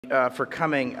For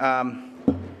coming. I'm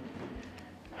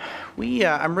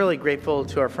really grateful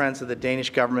to our friends of the Danish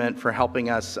government for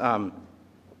helping us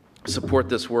support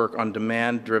this work on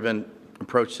demand-driven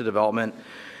approach to development.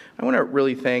 I want to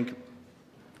really thank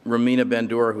Romina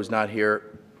Bendur, who's not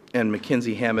here, and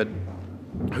Mackenzie Hammond,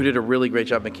 who did a really great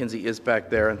job. Mackenzie is back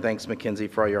there, and thanks, Mackenzie,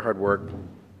 for all your hard work.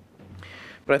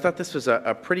 But I thought this was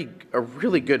a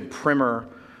really good primer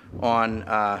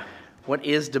on what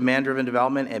is demand-driven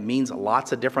development. It means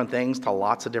lots of different things to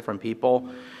lots of different people.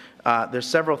 There's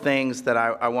several things that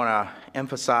I want to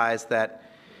emphasize that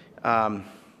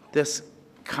this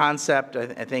concept,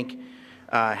 I think,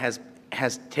 has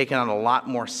taken on a lot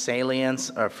more salience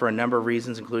for a number of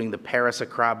reasons, including the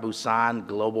Paris-Accra-Busan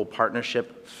global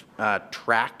partnership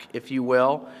track, if you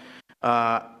will.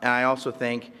 And I also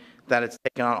think that it's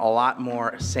taken on a lot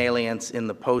more salience in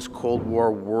the post-Cold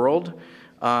War world.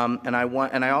 And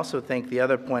I also think the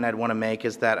other point I'd want to make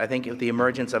is that I think with the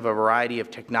emergence of a variety of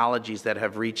technologies that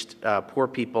have reached poor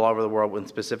people all over the world, and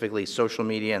specifically social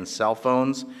media and cell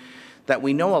phones, that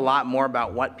we know a lot more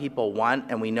about what people want,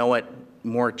 and we know it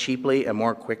more cheaply and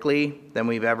more quickly than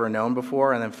we've ever known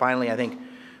before. And then finally, I think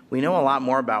we know a lot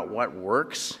more about what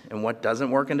works and what doesn't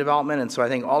work in development. And so I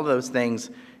think all of those things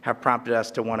have prompted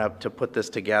us to want to put this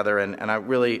together. And I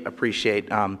really appreciate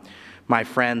my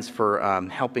friends for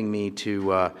helping me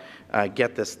to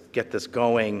get this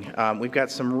going. We've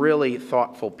got some really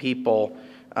thoughtful people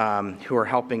who are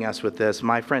helping us with this.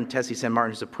 My friend Tessie San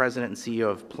Martin, who's the president and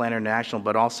CEO of Plan International,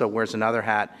 but also wears another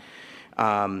hat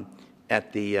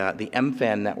at the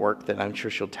MFAN network that I'm sure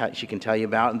she can tell you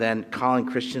about. And then Colin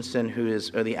Christensen, who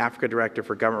is the Africa Director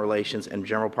for Government Relations and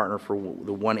General Partner for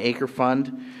the 1 Acre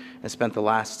Fund, and spent the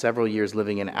last several years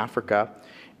living in Africa.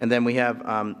 And then we have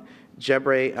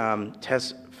Jebre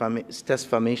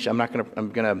Tesfamish.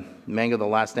 I'm gonna mangle the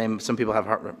last name. Some people have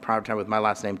a hard time with my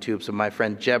last name too. So my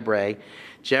friend Jebre,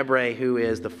 who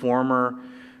is the former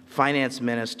finance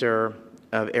minister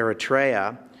of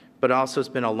Eritrea, but also has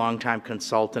been a longtime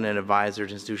consultant and advisor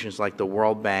to institutions like the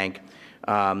World Bank,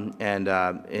 and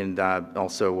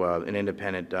also an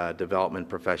independent development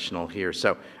professional here.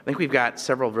 So I think we've got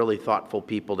several really thoughtful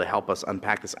people to help us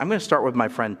unpack this. I'm going to start with my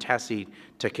friend Tessie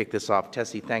to kick this off.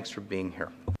 Tessie, thanks for being here.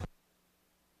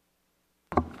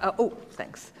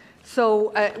 Thanks.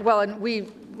 So, well, and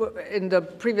in the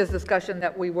previous discussion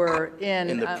that we were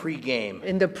in the pregame.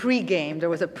 In the pregame, there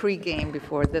was a pregame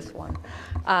before this one.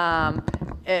 I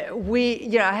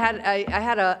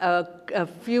had a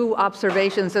few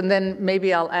observations, and then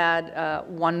maybe I'll add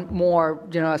one more,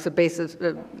 as a basis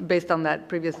based on that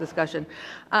previous discussion.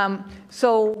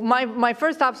 So my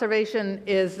first observation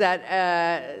is that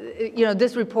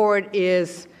this report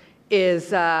is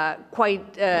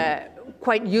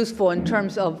quite useful in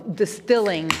terms of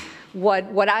distilling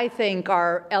what I think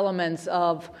are elements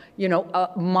of a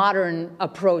modern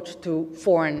approach to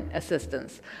foreign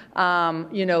assistance.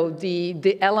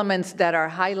 The elements that are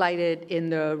highlighted in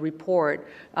the report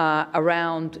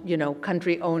around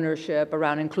country ownership,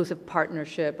 around inclusive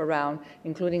partnership, around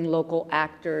including local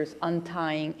actors,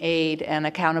 untying aid and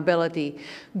accountability.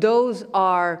 Those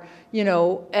are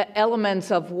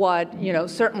elements of what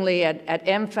certainly at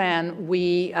MFAN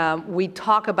we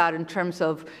talk about in terms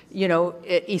of an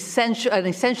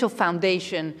essential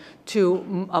foundation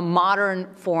to a modern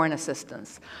foreign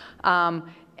assistance.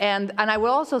 And I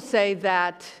will also say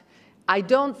that I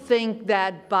don't think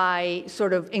that by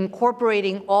sort of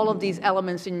incorporating all of these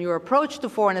elements in your approach to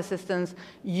foreign assistance,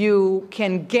 you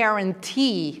can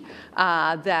guarantee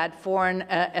that foreign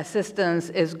assistance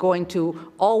is going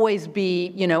to always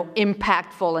be,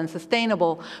 impactful and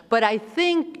sustainable. But I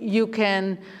think you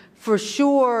can for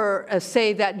sure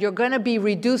say that you're going to be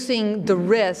reducing the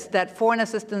risk that foreign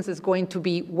assistance is going to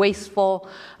be wasteful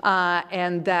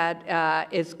and that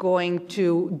it's going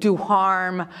to do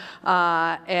harm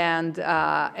and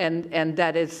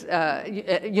that is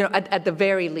at the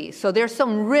very least. So there's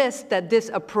some risk that this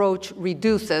approach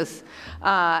reduces,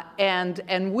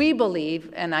 and we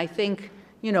believe, and I think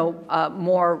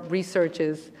more research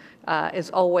is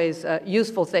always a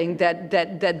useful thing, that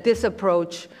this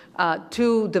approach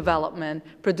to development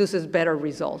produces better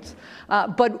results.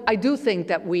 But I do think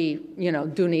that we,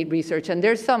 do need research. And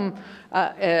there's some,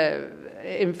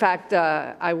 in fact,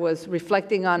 I was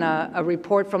reflecting on a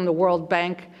report from the World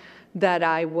Bank that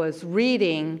I was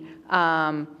reading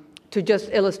to just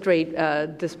illustrate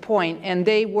this point. And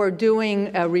they were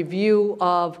doing a review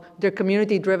of their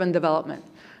community-driven development.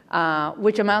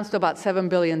 which amounts to about $7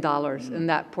 billion in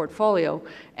that portfolio.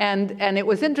 And it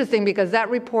was interesting because that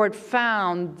report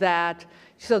found that,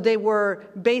 so they were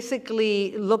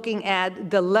basically looking at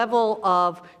the level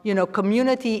of,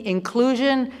 community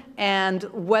inclusion and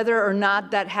whether or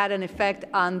not that had an effect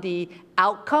on the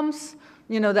outcomes,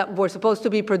 that were supposed to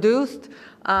be produced.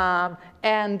 And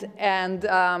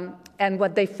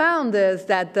what they found is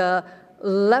that the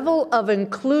level of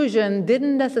inclusion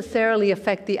didn't necessarily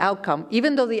affect the outcome.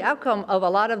 Even though the outcome of a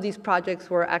lot of these projects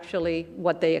were actually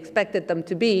what they expected them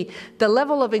to be, the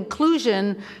level of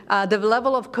inclusion, the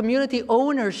level of community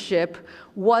ownership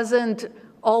wasn't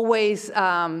always,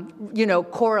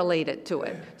 correlated to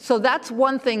it. So that's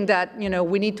one thing that,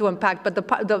 we need to unpack. But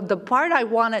the part I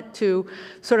wanted to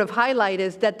sort of highlight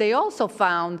is that they also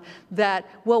found that,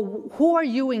 well, who are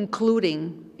you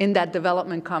including in that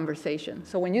development conversation?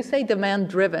 So when you say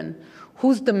demand-driven,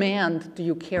 whose demand do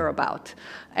you care about?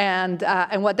 And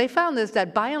what they found is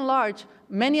that, by and large,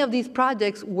 many of these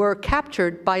projects were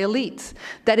captured by elites.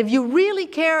 That if you really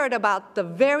cared about the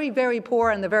very, very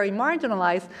poor and the very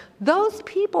marginalized, those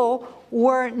people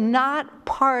were not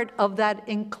part of that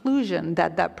inclusion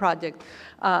that that project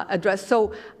addressed.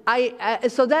 So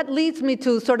so that leads me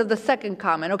to sort of the second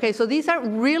comment. Okay, so these are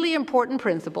really important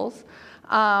principles,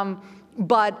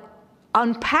 but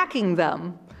unpacking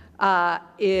them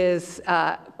is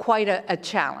quite a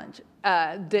challenge.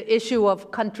 The issue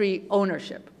of country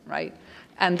ownership, right?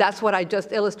 And that's what I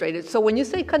just illustrated. So when you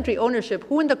say country ownership,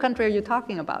 who in the country are you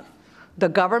talking about? The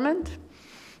government,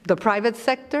 the private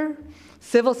sector,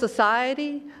 civil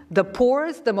society, the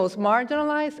poorest, the most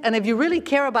marginalized? And if you really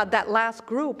care about that last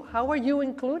group, how are you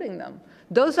including them?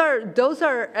 Those are,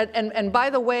 and by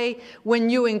the way, when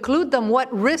you include them,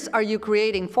 what risks are you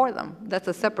creating for them? That's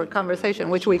a separate conversation,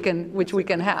 which we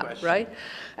can have, right?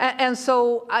 And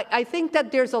so I think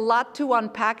that there's a lot to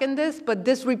unpack in this, but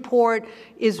this report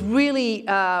is really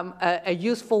a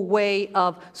useful way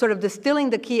of sort of distilling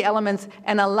the key elements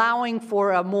and allowing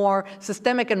for a more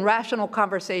systemic and rational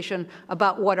conversation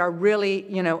about what are really,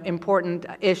 important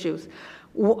issues.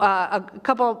 A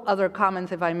couple of other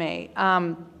comments, if I may.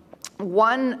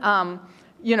 One,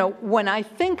 when I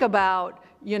think about,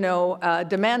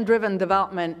 demand-driven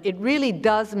development, it really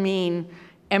does mean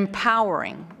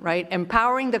empowering, right?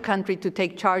 Empowering the country to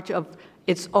take charge of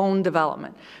its own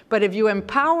development. But if you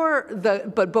empower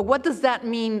but what does that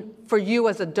mean for you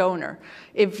as a donor?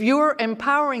 If you're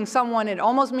empowering someone, it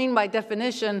almost means by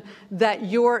definition that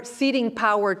you're ceding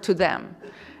power to them.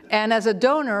 And as a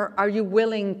donor, are you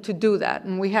willing to do that?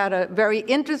 And we had a very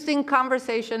interesting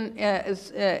conversation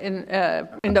in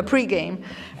the pregame,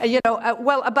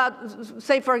 about,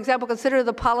 say, for example, consider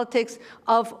the politics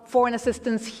of foreign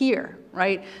assistance here,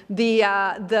 right?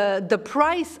 The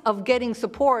price of getting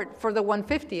support for the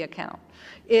 150 account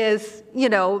is,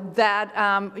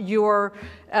 that you're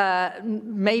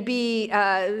maybe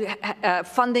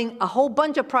funding a whole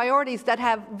bunch of priorities that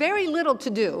have very little to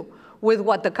do with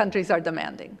what the countries are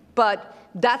demanding. But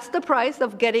that's the price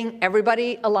of getting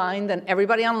everybody aligned and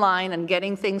everybody online and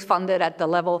getting things funded at the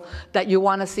level that you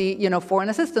want to see, foreign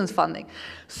assistance funding.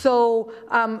 So,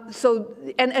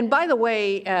 and by the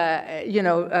way,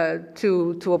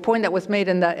 to a point that was made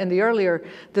in the earlier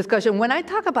discussion, when I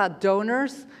talk about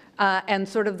donors and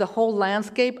sort of the whole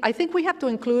landscape, I think we have to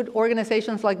include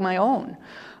organizations like my own.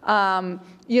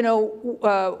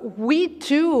 We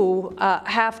too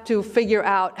have to figure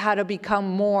out how to become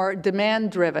more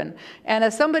demand-driven. And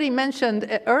as somebody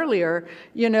mentioned earlier,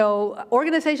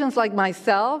 organizations like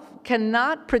myself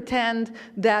cannot pretend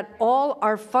that all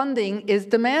our funding is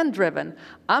demand-driven.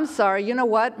 I'm sorry, you know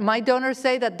what? My donors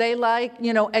say that they like,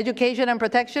 education and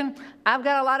protection. I've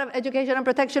got a lot of education and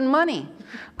protection money.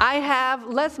 I have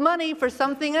less money for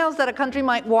something else that a country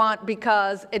might want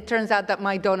because it turns out that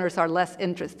my donors are less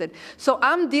interested. So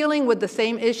I'm dealing with the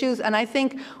same issues, and I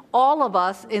think all of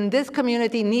us in this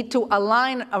community need to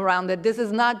align around it. This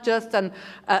is not just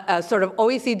a sort of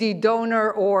OECD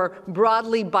donor or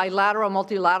broadly bilateral,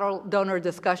 multilateral donor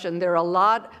discussion. There are a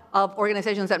lot of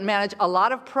organizations that manage a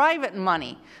lot of private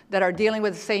money that are dealing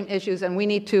with the same issues, and we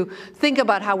need to think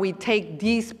about how we take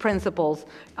these principles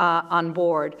on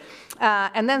board.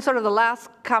 And then sort of the last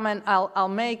comment I'll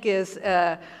make is,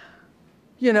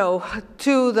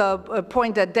 to the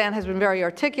point that Dan has been very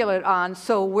articulate on,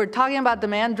 so we're talking about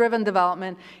demand-driven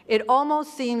development. It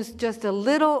almost seems just a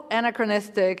little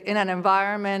anachronistic in an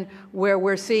environment where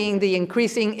we're seeing the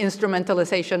increasing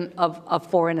instrumentalization of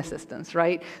foreign assistance,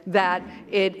 right? That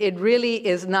it really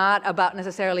is not about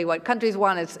necessarily what countries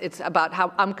want. It's about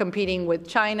how I'm competing with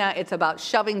China. It's about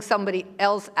shoving somebody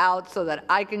else out so that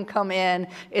I can come in.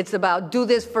 It's about do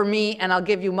this for me and I'll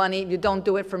give you money. If you don't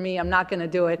do it for me, I'm not going to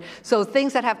do it. So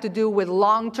things that have to do with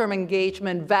long-term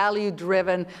engagement,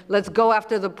 value-driven, let's go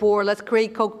after the poor, let's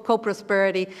create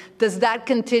co-prosperity. Does that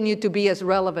continue to be as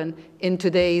relevant in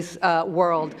today's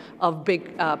world of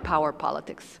big power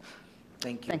politics?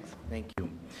 Thank you. Thanks. Thank you.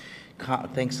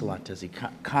 Thanks a lot, Desi.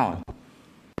 Colin.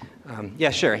 Yeah,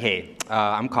 sure. Hey,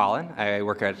 I'm Colin. I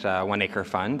work at One Acre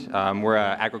Fund. We're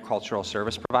an agricultural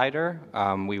service provider.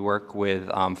 We work with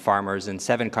farmers in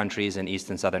 7 countries in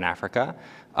East and Southern Africa.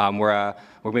 We're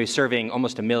going to be serving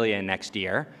almost 1 million next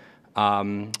year.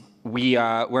 We're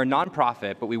a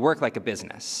nonprofit, but we work like a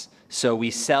business. So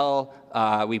we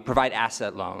we provide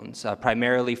asset loans,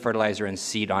 primarily fertilizer and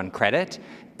seed on credit.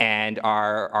 And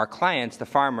our clients, the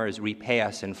farmers, repay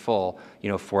us in full,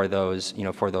 for those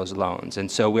loans. And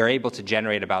so we're able to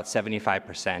generate about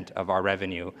 75% of our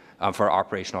revenue for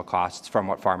operational costs from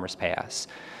what farmers pay us.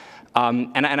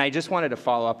 And I just wanted to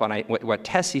follow up on what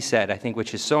Tessie said, I think,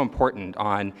 which is so important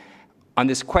on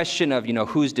this question of,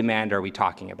 whose demand are we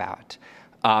talking about?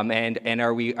 And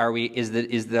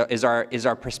is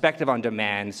our perspective on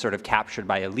demand sort of captured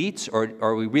by elites, or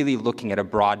are we really looking at a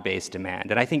broad-based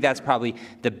demand? And I think that's probably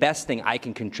the best thing I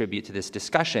can contribute to this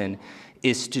discussion,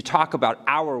 is to talk about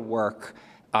our work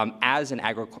as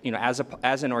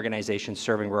an organization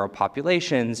serving rural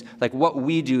populations, like what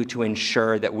we do to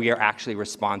ensure that we are actually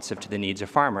responsive to the needs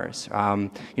of farmers.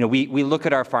 We look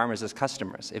at our farmers as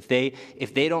customers. If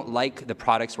they don't like the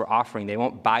products we're offering, they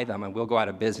won't buy them, and we'll go out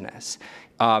of business.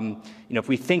 If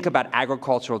we think about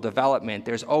agricultural development,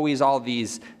 there's always all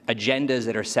these agendas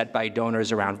that are set by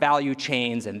donors around value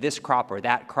chains and this crop or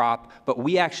that crop, but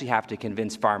we actually have to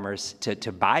convince farmers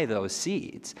to buy those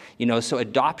seeds. So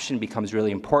adoption becomes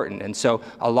really important. And so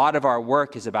a lot of our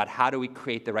work is about how do we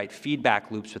create the right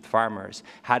feedback loops with farmers?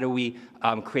 How do we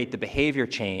create the behavior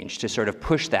change to sort of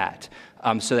push that?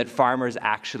 So that farmers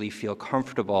actually feel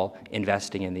comfortable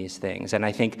investing in these things. And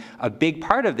I think a big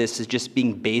part of this is just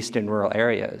being based in rural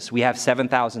areas. We have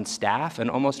 7,000 staff,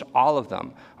 and almost all of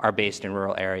them are based in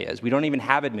rural areas. We don't even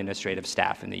have administrative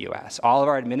staff in the U.S. All of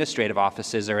our administrative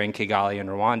offices are in Kigali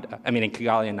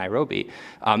and Nairobi.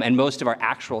 And most of our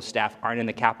actual staff aren't in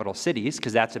the capital cities,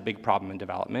 because that's a big problem in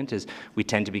development, is we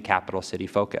tend to be capital city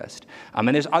focused. And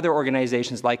there's other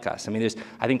organizations like us.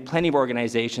 I think plenty of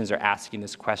organizations are asking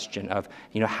this question of,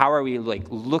 how are we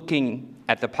looking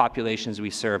at the populations we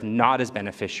serve not as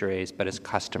beneficiaries but as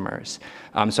customers?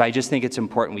 So I just think it's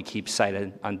important we keep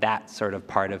sight on that sort of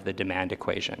part of the demand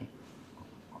equation.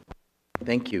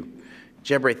 Thank you.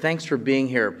 Jebre, thanks for being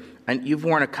here. And you've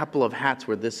worn a couple of hats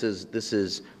where this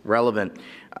is relevant.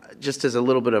 Just as a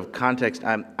little bit of context,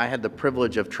 I had the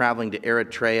privilege of traveling to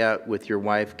Eritrea with your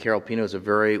wife. Carol Pino is a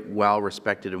very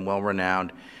well-respected and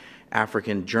well-renowned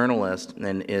African journalist,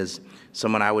 and is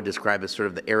someone I would describe as sort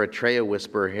of the Eritrea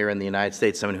whisperer here in the United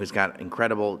States, someone who's got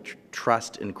incredible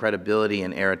trust and credibility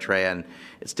in Eritrea. And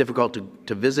it's difficult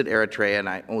to visit Eritrea, and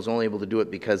I was only able to do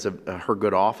it because of her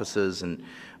good offices. And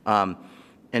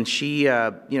she,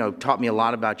 taught me a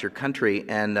lot about your country.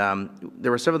 And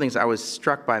there were several things I was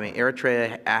struck by.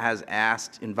 Eritrea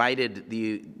has invited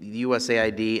the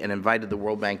USAID and invited the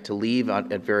World Bank to leave at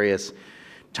various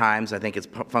times. I think it's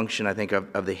function, of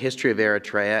the history of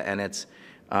Eritrea, and it's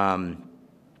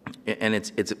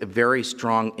a very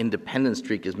strong independent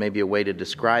streak is maybe a way to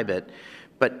describe it.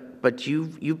 But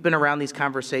you've been around these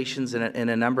conversations in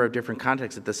a number of different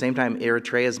contexts. At the same time,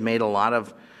 Eritrea has made a lot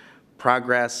of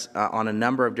progress on a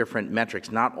number of different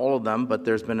metrics. Not all of them, but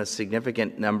there's been a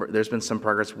significant number. There's been some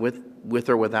progress with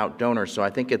or without donors. So I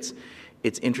think it's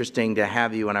interesting to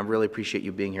have you, and I really appreciate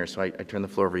you being here. So I turn the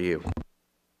floor over to you.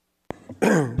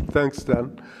 Thanks,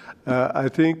 Dan. I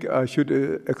think I should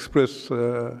express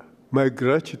my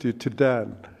gratitude to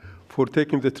Dan for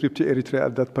taking the trip to Eritrea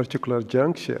at that particular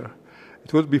juncture.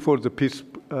 It was before the peace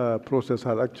process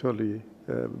had actually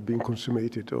been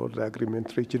consummated, or the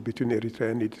agreement reached between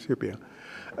Eritrea and Ethiopia.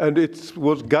 And it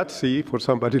was gutsy for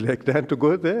somebody like Dan to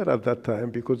go there at that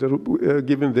time, because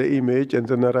given the image and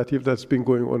the narrative that's been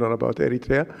going on about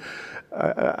Eritrea,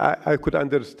 I could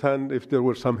understand if there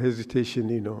was some hesitation,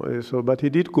 but he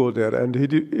did go there, and he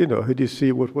did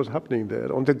see what was happening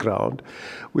there on the ground,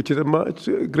 which is a much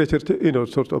greater,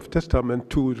 sort of testament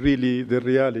to really the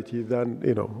reality than,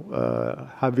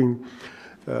 having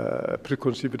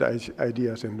preconceived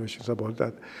ideas and notions about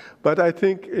that. But I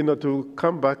think, to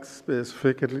come back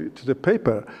specifically to the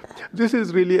paper, this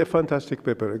is really a fantastic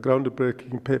paper, a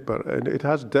groundbreaking paper, and it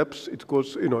has depths. It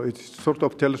goes, it sort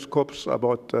of telescopes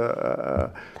about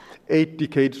 8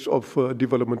 decades of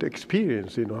development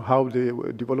experience, how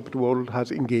the developed world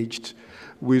has engaged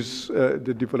with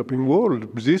the developing world.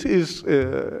 This is,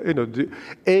 the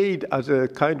aid as a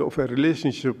kind of a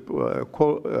relationship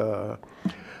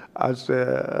as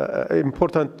an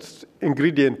important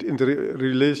ingredient in the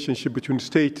relationship between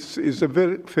states is a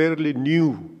very fairly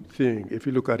new thing, if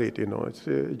you look at it. It's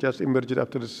just emerged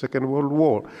after the Second World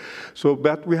War. So,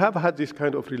 but we have had this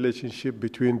kind of relationship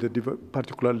between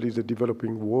particularly the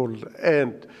developing world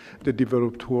and the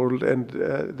developed world, and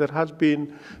there has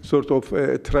been sort of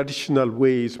traditional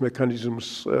ways,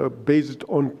 mechanisms based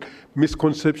on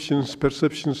misconceptions,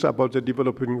 perceptions about the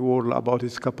developing world, about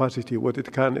its capacity, what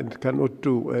it can and cannot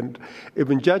do, and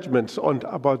even judgments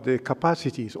about the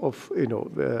capacities of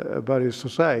various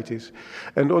societies.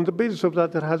 And on the basis of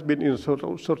that, there has been sort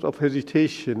of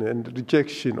hesitation and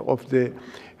rejection of the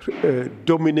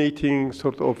dominating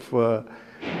sort of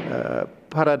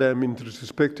paradigm in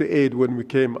respect to aid when we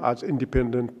came as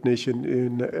independent nation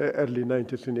in early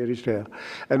 90s in Eritrea.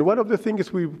 And one of the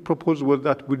things we proposed was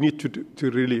that we need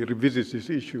to really revisit this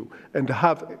issue and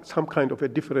have some kind of a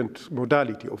different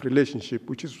modality of relationship,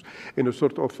 which is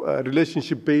sort of a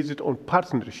relationship based on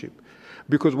partnership.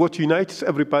 Because what unites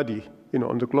everybody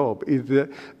on the globe is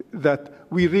that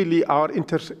we really, our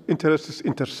interests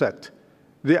intersect.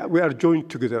 We are joined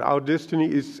together. Our destiny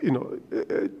is,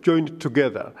 joined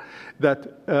together.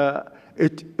 That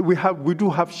we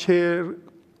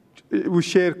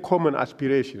share common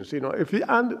aspirations. If we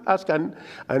ask an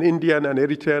Indian, an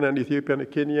Eritrean, an Ethiopian, a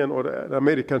Kenyan, or an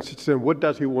American citizen, what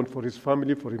does he want for his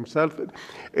family, for himself?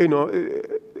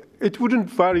 It wouldn't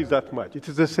vary that much. It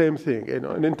is the same thing.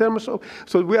 And in terms of,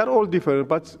 so we are all different,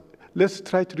 but let's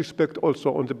try to respect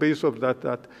also on the basis of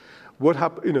that what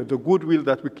happens, the goodwill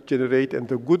that we generate and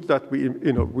the good that we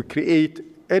create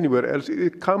anywhere else,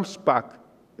 it comes back,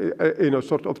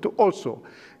 sort of to also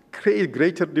create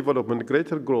greater development,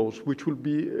 greater growth, which will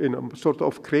be, sort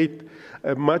of create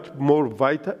a much more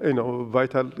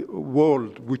vital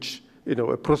world, which,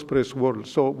 a prosperous world.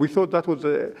 So we thought that was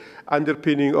the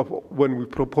underpinning of when we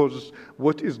proposed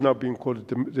what is now being called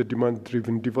the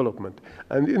demand-driven development.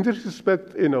 And in this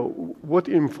respect, what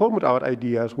informed our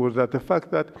ideas was that the fact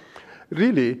that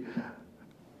really,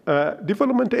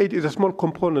 development aid is a small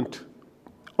component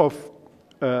of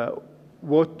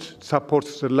what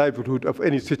supports the livelihood of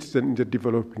any citizen in the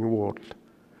developing world.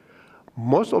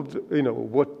 Most of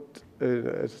what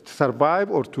survive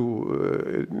or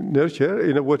to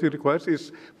nurture, what it requires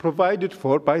is provided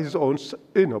for by his own,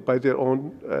 by their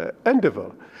own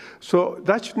endeavor. So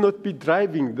that should not be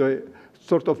driving the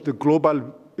sort of the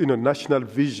global national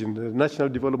vision, the national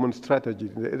development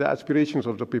strategy, the aspirations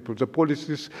of the people, the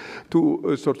policies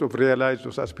to sort of realize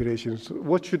those aspirations.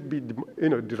 What should be,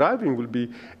 driving will be,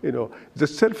 the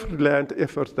self-reliant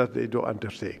efforts that they do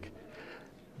undertake.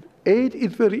 Aid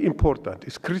is very important.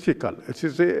 It's critical. It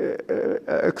is an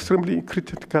extremely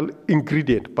critical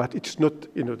ingredient, but it's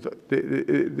not,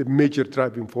 the major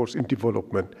driving force in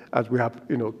development, as we have,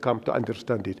 come to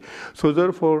understand it. So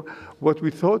therefore, what we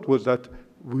thought was that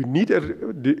we need a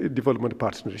development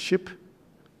partnership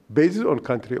based on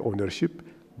country ownership,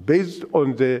 based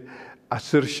on the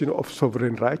assertion of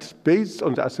sovereign rights, based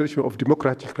on the assertion of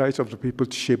democratic rights of the people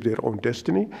to shape their own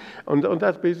destiny. On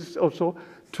that basis also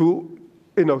to,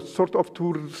 sort of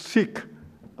to seek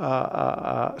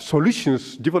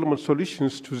solutions, development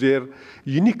solutions to their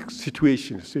unique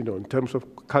situations, in terms of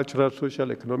cultural,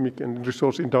 social, economic, and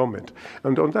resource endowment.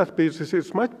 And on that basis,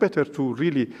 it's much better to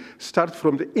really start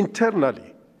from the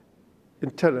internally,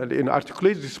 and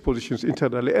articulate these positions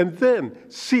internally, and then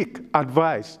seek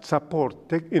advice, support,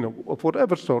 of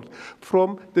whatever sort,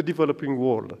 from the developing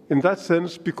world. In that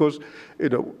sense, because,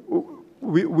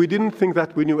 we didn't think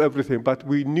that we knew everything, but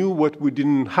we knew what we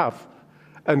didn't have.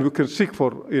 And we can seek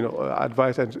for,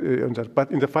 advice and that. But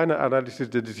in the final analysis,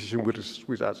 the decision is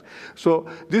with us. So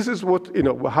this is what,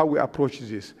 how we approach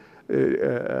this. The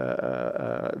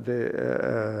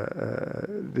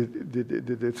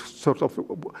sort of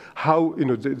how,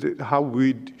 how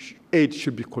aid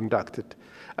should be conducted.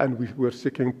 And we were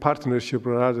seeking partnership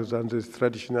rather than the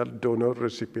traditional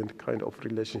donor-recipient kind of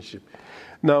relationship.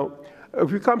 Now, if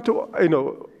we come to,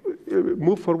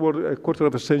 move forward a quarter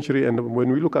of a century, and when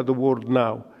we look at the world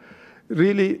now,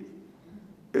 really,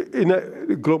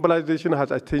 globalization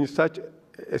has attained such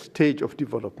a stage of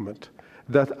development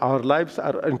that our lives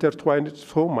are intertwined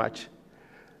so much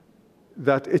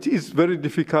that it is very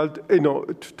difficult,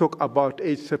 to talk about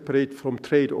aid separate from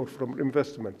trade or from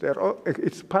investment.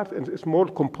 It's part and a small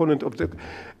component of the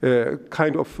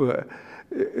kind of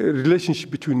relationship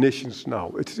between nations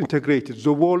now. It's integrated.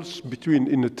 The walls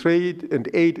between trade and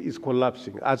aid is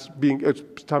collapsing, as being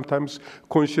sometimes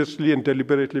consciously and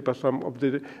deliberately by some of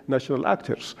the national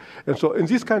actors. And so, in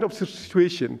this kind of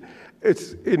situation,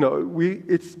 it's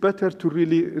better to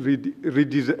really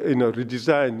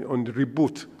redesign and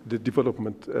reboot the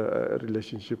development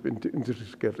relationship in this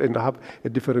regard and have a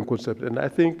different concept. And I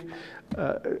think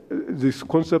this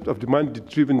concept of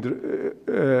demand-driven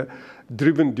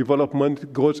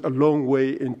development goes a long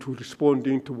way into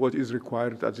responding to what is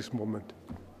required at this moment.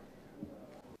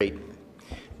 Great.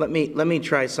 Let me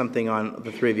try something on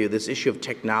the three of you. This issue of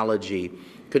technology.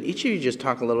 Could each of you just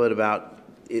talk a little bit about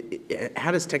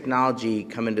how does technology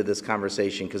come into this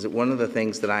conversation? Because one of the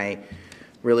things that I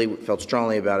really felt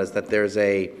strongly about is that there's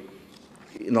in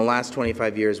the last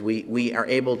 25 years, we are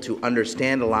able to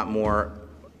understand a lot more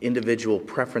individual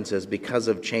preferences because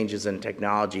of changes in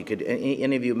technology. Could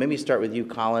any of you, maybe start with you,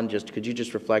 Colin, could you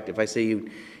just reflect, if I say you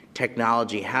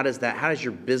technology, how does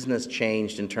your business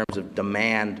changed in terms of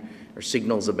demand or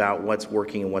signals about what's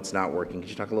working and what's not working? Could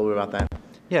you talk a little bit about that?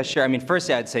 Yeah, sure. I mean,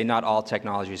 firstly, I'd say not all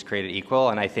technology is created equal,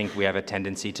 and I think we have a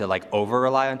tendency to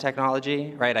over-rely on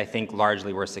technology, right? I think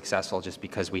largely we're successful just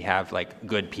because we have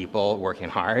good people working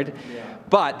hard. Yeah.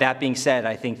 But that being said,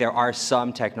 I think there are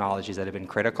some technologies that have been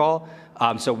critical.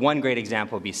 So one great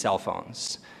example would be cell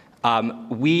phones.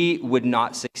 We would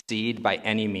not succeed by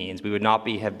any means. We would not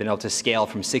have been able to scale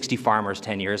from 60 farmers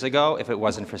 10 years ago if it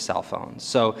wasn't for cell phones.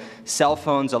 So cell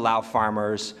phones allow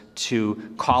farmers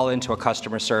to call into a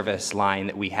customer service line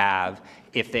that we have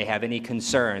if they have any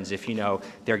concerns, if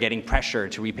they're getting pressure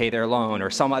to repay their loan or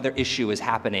some other issue is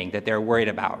happening that they're worried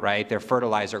about, right? Their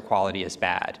fertilizer quality is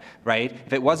bad, right?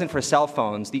 If it wasn't for cell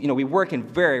phones, we work in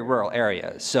very rural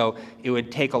areas, so it would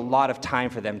take a lot of time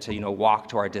for them to walk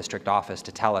to our district office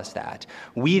to tell us that.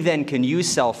 We then can use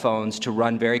cell phones to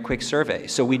run very quick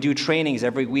surveys. So we do trainings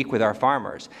every week with our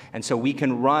farmers, and so we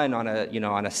can run on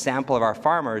a sample of our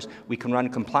farmers, we can run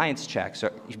compliance checks,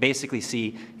 or basically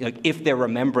see if they're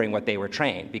remembering what they were trained,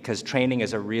 because training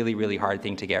is a really, really hard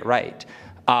thing to get right.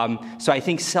 So I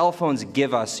think cell phones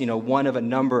give us, one of a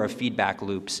number of feedback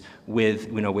loops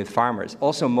with farmers.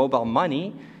 Also, mobile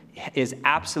money is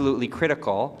absolutely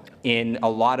critical in a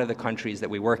lot of the countries that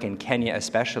we work in, Kenya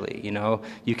especially.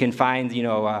 You can find,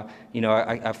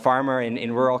 a farmer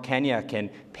in rural Kenya can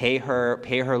pay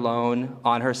her loan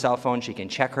on her cell phone. She can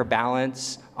check her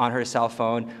balance on her cell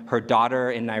phone. Her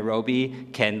daughter in Nairobi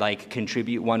can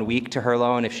contribute 1 week to her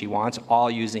loan if she wants, all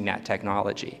using that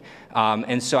technology.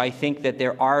 And so I think that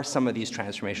there are some of these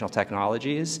transformational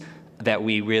technologies that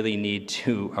we really need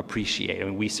to appreciate,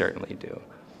 and we certainly do.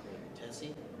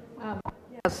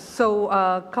 So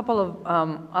a couple of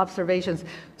observations.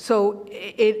 So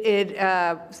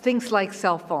things like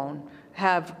cell phone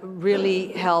have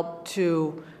really helped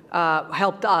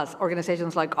us,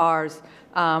 organizations like ours,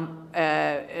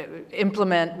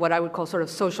 implement what I would call sort of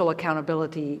social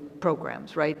accountability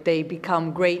programs, right? They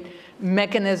become great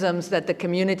mechanisms that the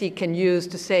community can use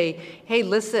to say, hey,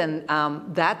 listen,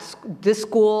 this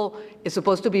school is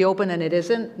supposed to be open and it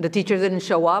isn't. The teacher didn't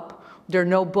show up. There are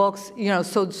no books,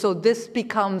 so this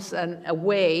becomes a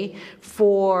way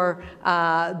for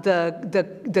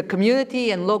the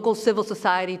community and local civil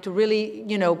society to really,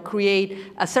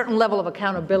 create a certain level of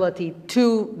accountability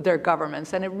to their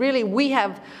governments. And we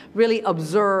have really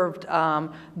observed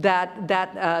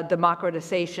that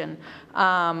democratization.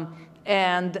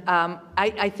 And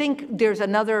I think there's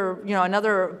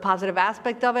another positive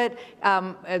aspect of it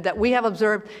that we have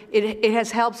observed. It has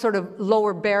helped sort of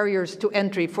lower barriers to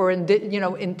entry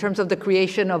in terms of the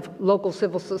creation of local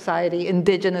civil society,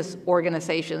 indigenous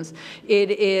organizations. It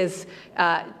is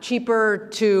cheaper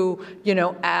to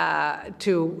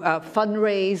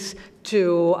fundraise,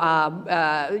 to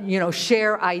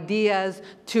share ideas,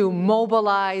 to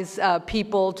mobilize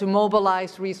people, to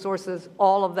mobilize resources,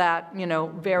 all of that,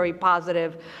 very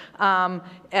positive.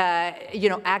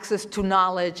 Access to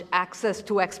knowledge, access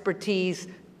to expertise,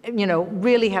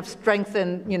 really have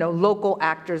strengthened, local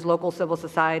actors, local civil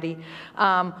society.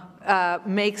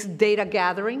 Makes data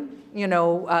gathering,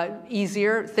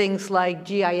 easier. Things like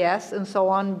GIS and so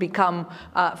on become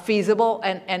feasible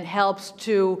and helps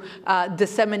to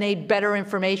disseminate better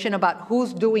information about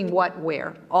who's doing what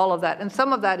where, all of that. And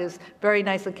some of that is very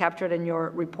nicely captured in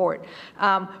your report.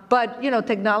 But,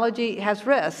 technology has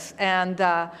risks.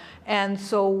 And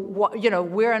so,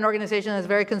 we're an organization that's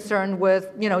very concerned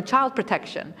with, child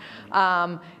protection.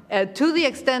 To the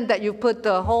extent that you put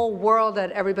the whole world at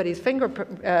everybody's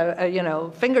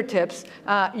fingertips,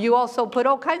 you also put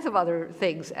all kinds of other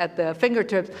things at the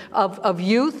fingertips of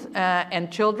youth and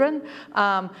children.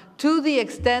 To the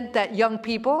extent that young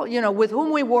people, with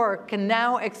whom we work, can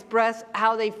now express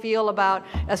how they feel about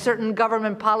a certain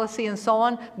government policy and so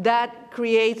on, that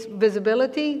creates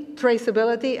visibility,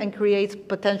 traceability, and creates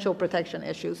potential protection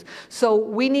issues. So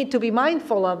we need to be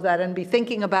mindful of that and be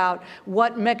thinking about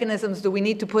what mechanisms do we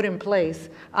need to put in place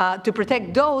to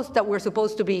protect those that we're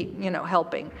supposed to be,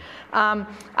 helping.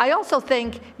 I also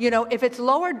think, if it's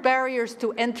lowered barriers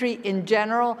to entry in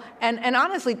general, and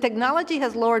honestly, technology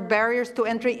has lowered barriers to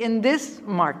entry in this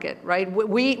market, right?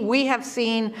 We have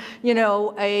seen,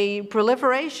 a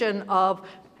proliferation of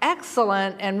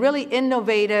excellent and really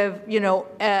innovative,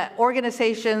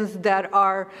 organizations that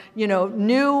are,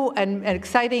 new and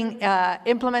exciting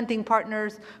implementing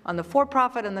partners on the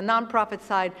for-profit and the nonprofit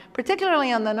side,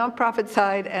 particularly on the nonprofit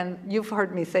side, and you've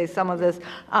heard me say some of this.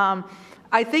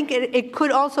 I think it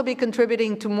could also be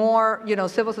contributing to more,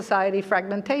 civil society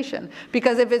fragmentation.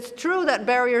 Because if it's true that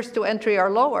barriers to entry are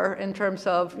lower in terms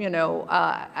of,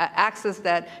 access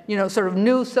that, sort of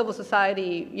new civil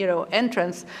society,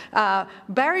 entrants,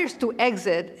 barriers to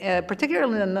exit,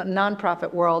 particularly in the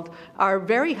nonprofit world, are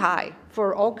very high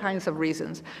for all kinds of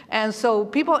reasons. And so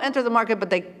people enter the market, but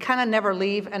they kind of never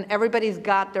leave, and everybody's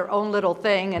got their own little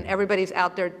thing, and everybody's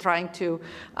out there trying to,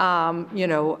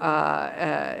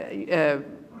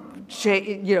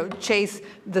 chase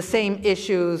the same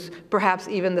issues, perhaps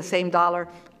even the same dollar.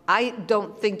 I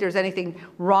don't think there's anything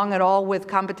wrong at all with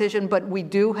competition, but we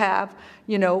do have,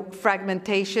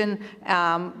 fragmentation.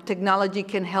 Technology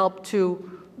can help to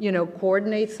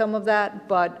coordinate some of that,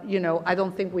 but, I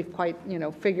don't think we've quite,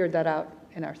 figured that out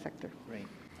in our sector. Great.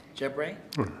 Jeb Ray?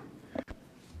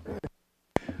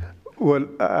 Well,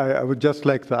 I would just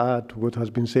like to add what has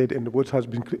been said and what has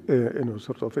been,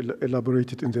 sort of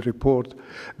elaborated in the report,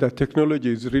 that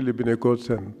technology has really been a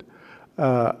godsend.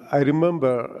 I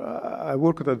remember I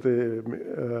worked at the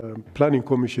Planning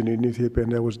Commission in Ethiopia,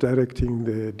 and I was directing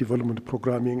the development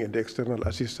programming and external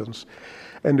assistance.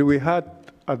 And we had,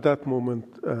 at that moment,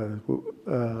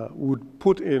 would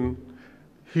put in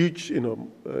huge,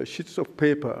 sheets of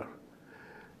paper.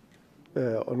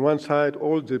 On one side,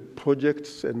 all the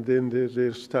projects, and then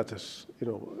their status,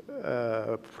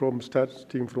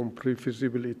 starting from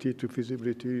pre-feasibility to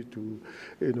feasibility to,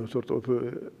 sort of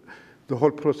the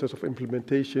whole process of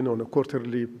implementation on a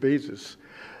quarterly basis.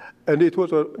 And it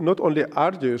was not only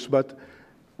arduous, but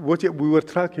what we were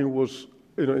tracking was,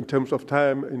 in terms of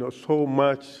time, so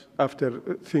much after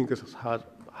things had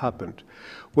happened.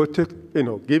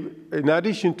 In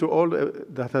addition to all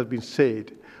that has been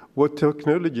said, what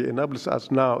technology enables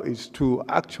us now is to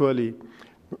actually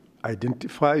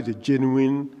identify the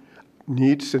genuine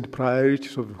needs and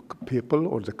priorities of people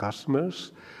or the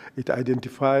customers. It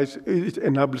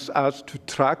enables us to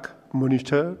track,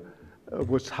 monitor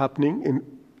what's happening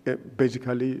in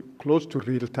basically close to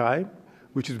real time,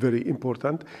 which is very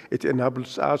important. It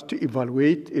enables us to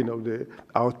evaluate, the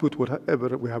output,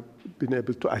 whatever we have been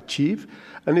able to achieve.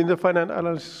 And in the final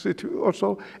analysis, it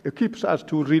also keeps us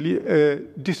to really a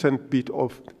decent bit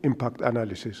of impact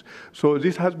analysis. So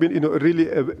this has been, really,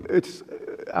 it's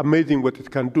amazing what it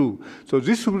can do. So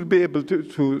this will be able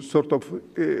to sort of,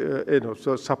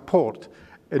 so support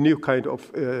a new kind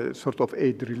of sort of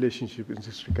aid relationship in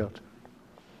this regard.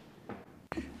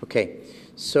 Okay,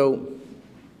 so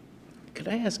could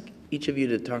I ask each of you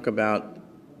to talk about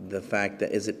the fact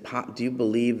that do you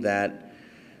believe that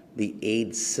the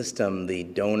aid system, the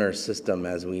donor system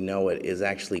as we know it, is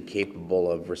actually capable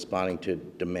of responding to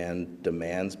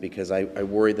demands? Because I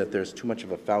worry that there's too much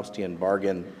of a Faustian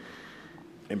bargain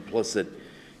implicit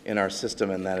in our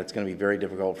system, and that it's going to be very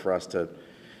difficult for us to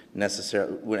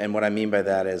necessarily, and what I mean by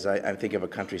that is I think of a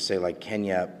country, say like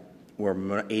Kenya, where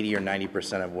 80 or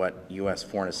 90% of what U.S.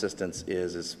 foreign assistance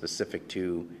is specific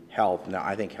to health. Now,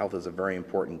 I think health is a very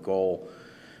important goal,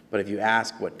 but if you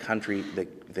ask what country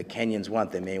the Kenyans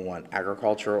want, they may want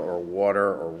agriculture or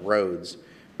water or roads,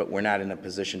 but we're not in a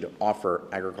position to offer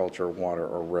agriculture, water,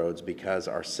 or roads because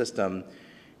our system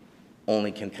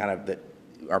only can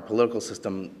our political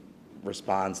system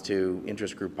responds to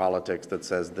interest group politics that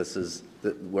says this is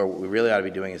where what we really ought to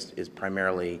be doing is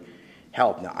primarily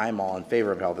health. Now, I'm all in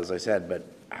favor of health, as I said, but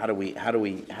how do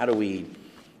we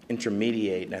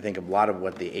intermediate? And I think a lot of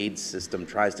what the aid system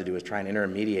tries to do is try and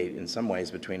intermediate in some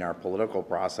ways between our political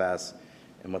process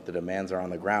and what the demands are on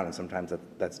the ground, and sometimes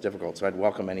that's difficult. So I'd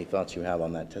welcome any thoughts you have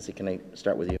on that. Tessie, can I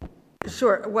start with you?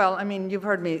 Sure. Well, I mean, you've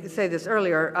heard me say this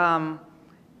earlier.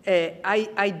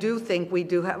 I do think we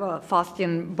do have a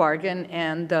Faustian bargain,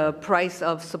 and the price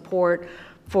of support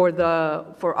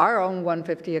for our own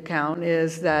 150 account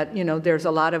is that, you know, there's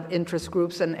a lot of interest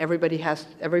groups and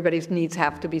everybody's needs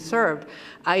have to be served.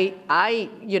 I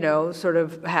you know, sort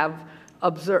of have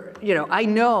observed, you know, I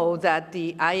know that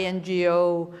the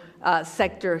INGO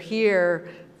sector here,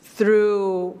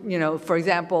 through, you know, for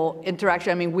example,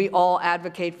 interaction, I mean, we all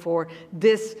advocate for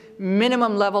this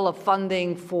minimum level of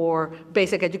funding for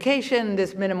basic education,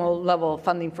 this minimal level of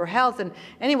funding for health. And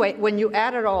anyway, when you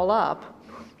add it all up,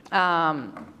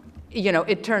 you know,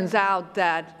 it turns out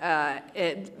that,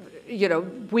 you know,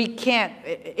 we can't,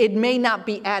 it may not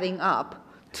be adding up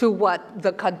to what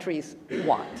the countries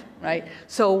want, right?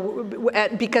 So,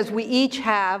 because we each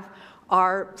have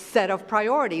our set of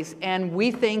priorities, and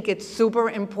we think it's super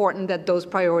important that those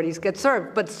priorities get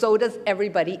served, but so does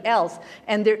everybody else.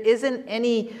 And there isn't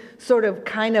any sort of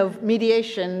kind of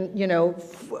mediation, you know,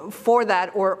 for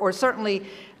that, or certainly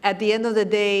at the end of the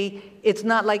day, it's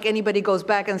not like anybody goes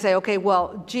back and say, okay,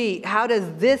 well, gee, how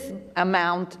does this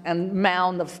amount and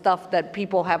mound of stuff that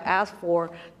people have asked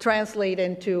for translate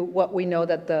into what we know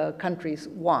that the countries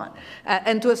want?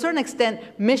 And to a certain extent,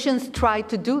 missions try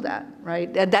to do that,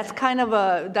 right? And that's kind of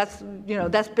you know,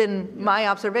 that's been my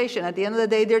observation. At the end of the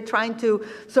day, they're trying to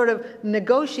sort of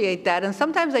negotiate that, and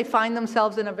sometimes they find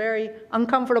themselves in a very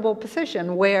uncomfortable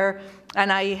position where,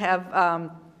 and I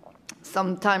have,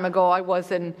 some time ago, I was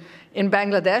in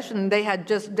Bangladesh, and they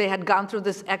had gone through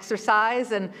this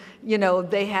exercise, and, you know,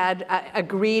 they had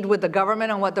agreed with the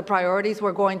government on what the priorities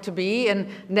were going to be, and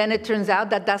then it turns out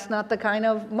that that's not the kind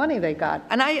of money they got.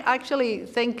 And I actually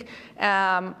think,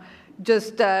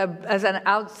 just as an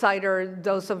outsider,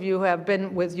 those of you who have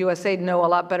been with USAID know a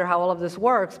lot better how all of this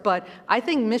works, but I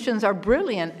think missions are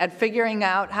brilliant at figuring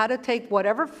out how to take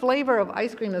whatever flavor of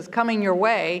ice cream is coming your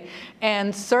way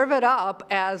and serve it up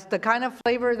as the kind of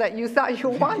flavor that you thought you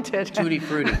wanted. Tutti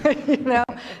frutti. You know,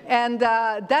 and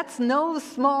that's no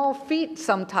small feat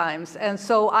sometimes. And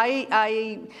so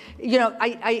I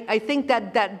think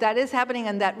that is happening,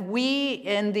 and that we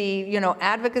in the, you know,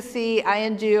 advocacy,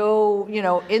 INGO, you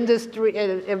know, industry,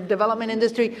 development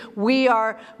industry, we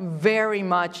are very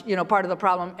much, you know, part of the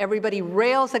problem. Everybody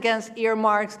rails against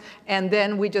earmarks, and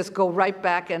then we just go right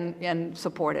back and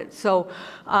support it. So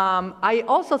I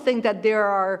also think that there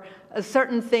are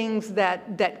certain things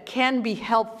that can be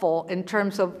helpful in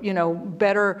terms of, you know,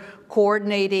 better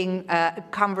coordinating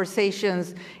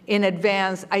conversations in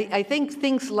advance. I think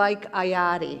things like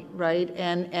IATI, right?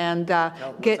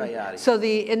 So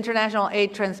the International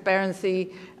Aid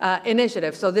Transparency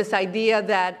Initiative. So this idea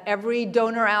that every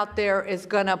donor out there is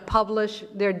going to publish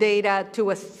their data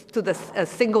to a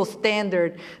single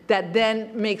standard that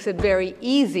then makes it very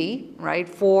easy, right,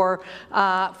 for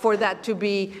that to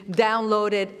be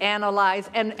downloaded,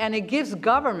 analyzed, and it gives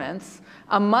governments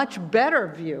a much better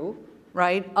view,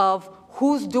 right, of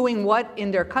who's doing what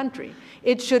in their country.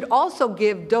 It should also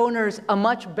give donors a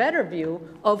much better view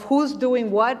of who's doing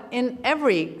what in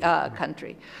every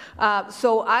country.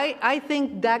 So I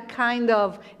think that kind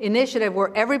of initiative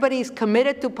where everybody's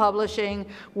committed to publishing,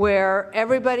 where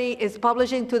everybody is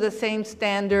publishing to the same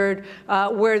standard,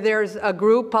 where there's a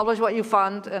group, Publish What You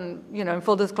Fund, and, you know, in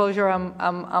full disclosure, I'm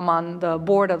on the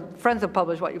board of Friends of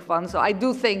Publish What You Fund. So I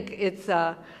do think it's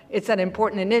an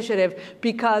important initiative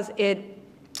because it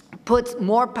puts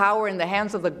more power in the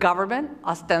hands of the government,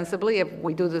 ostensibly, if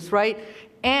we do this right,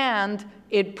 and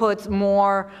it puts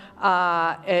more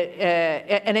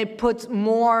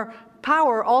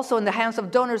power also in the hands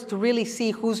of donors to really see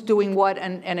who's doing what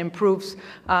and improves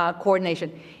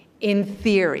coordination. In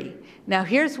theory. Now,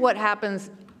 here's what happens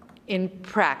in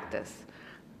practice.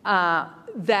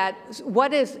 That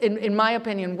what is, in my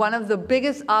opinion, one of the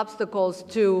biggest obstacles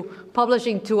to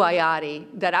publishing to IATI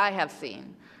that I have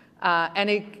seen, and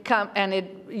it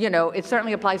you know, it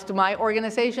certainly applies to my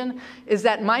organization, is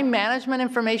that my management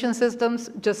information systems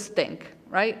just stink,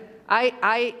 right?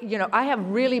 You know, I have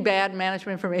really bad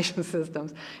management information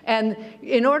systems, and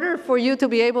in order for you to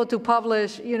be able to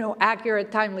publish, you know,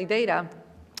 accurate, timely data,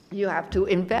 you have to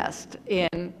invest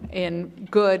in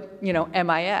good, you know,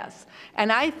 MIS. And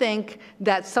I think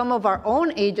that some of our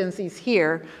own agencies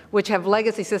here, which have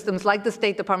legacy systems like the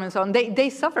State Department and so on, they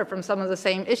suffer from some of the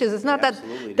same issues. It's not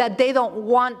that they don't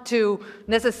want to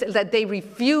necessarily, that they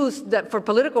refuse that for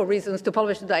political reasons to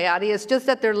publish the IATI. It's just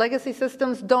that their legacy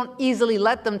systems don't easily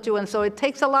let them to, and so it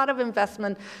takes a lot of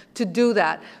investment to do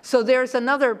that. So there's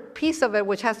another piece of it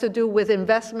which has to do with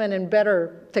investment in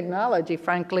better technology,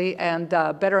 frankly, and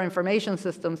better information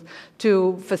systems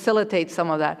to facilitate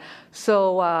some of that.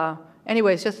 So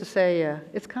anyways, just to say,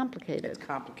 it's complicated. It's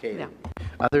complicated. Yeah.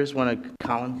 Others want to,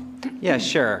 Colin? Yeah,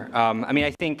 sure. I mean,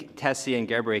 I think Tessie and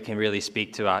Gabriel can really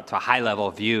speak to a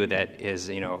high-level view that is,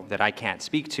 that I can't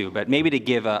speak to. But maybe to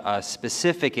give a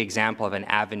specific example of an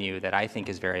avenue that I think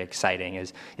is very exciting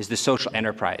is the social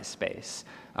enterprise space.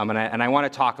 And I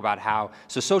want to talk about how,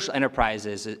 so social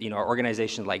enterprises, are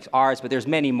organizations like ours, but there's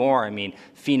many more. I mean,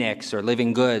 Phoenix or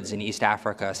Living Goods in East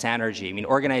Africa, Sanergy. I mean,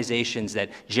 organizations that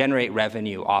generate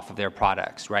revenue off of their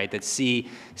products, right? That see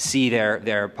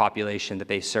their population that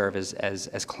they serve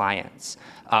as clients.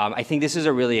 I think this is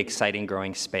a really exciting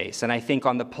growing space. And I think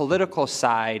on the political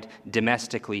side,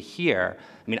 domestically here,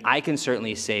 I mean, I can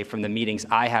certainly say from the meetings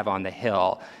I have on the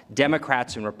Hill,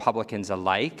 Democrats and Republicans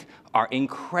alike are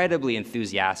incredibly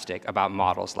enthusiastic about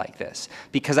models like this,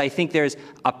 because I think there's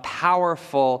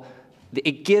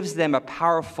it gives them a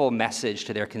powerful message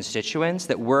to their constituents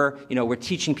that we're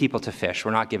teaching people to fish,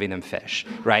 we're not giving them fish,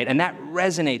 right? And that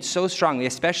resonates so strongly,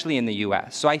 especially in the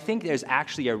US. So I think there's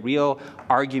actually a real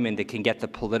argument that can get the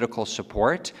political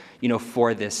support,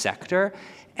 for this sector.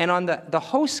 And on the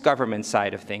host government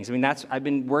side of things, I mean, I've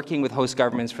been working with host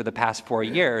governments for the past 4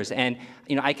 years, and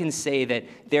I can say that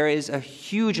there is a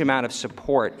huge amount of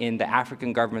support in the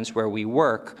African governments where we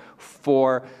work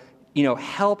for,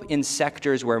 help in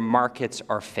sectors where markets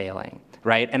are failing,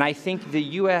 right? And I think the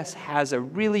U.S. has a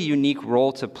really unique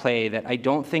role to play that I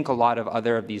don't think a lot of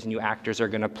other of these new actors are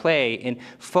going to play in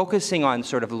focusing on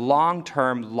sort of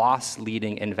long-term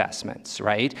loss-leading investments,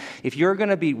 right? If you're going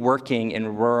to be working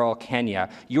in rural Kenya,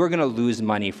 you're going to lose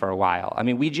money for a while. I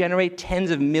mean, we generate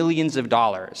tens of millions of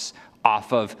dollars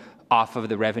off of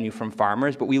the revenue from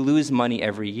farmers, but we lose money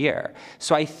every year.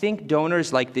 So I think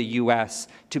donors like the U.S.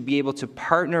 to be able to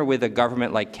partner with a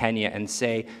government like Kenya and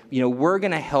say, we're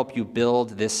going to help you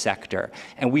build this sector,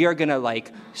 and we are going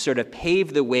to sort of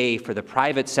pave the way for the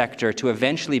private sector to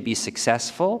eventually be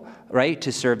successful, right,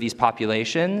 to serve these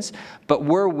populations, but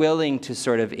we're willing to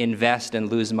sort of invest and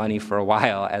lose money for a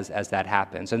while as that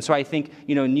happens. And so I think,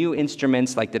 new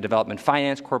instruments like the Development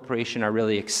Finance Corporation are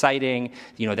really exciting,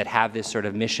 that have this sort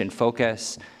of mission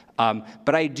focus.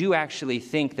 But I do actually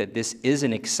think that this is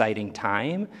an exciting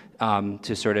time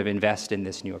to sort of invest in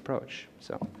this new approach.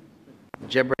 So,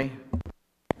 Jebre?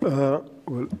 Well,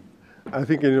 I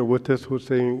think what Tess was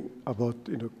saying about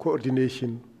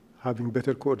coordination, having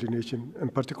better coordination,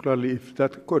 and particularly if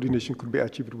that coordination could be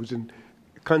achieved within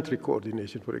country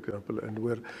coordination, for example, and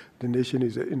where the nation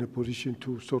is in a position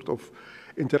to sort of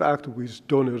interact with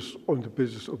donors on the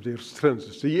basis of their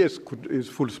strengths. The U.S. is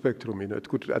full spectrum, it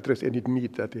could address any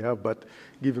need that they have, but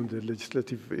given the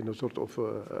legislative, sort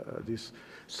of these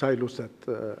silos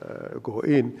that go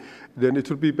in, then it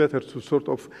would be better to sort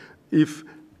of, if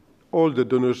all the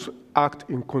donors act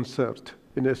in concert,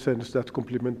 in a sense that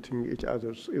complementing each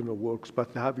other's works,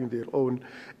 but having their own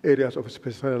areas of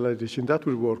specialization, that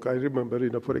will work. I remember,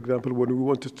 for example, when we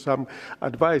wanted some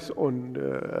advice on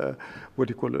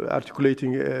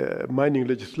articulating mining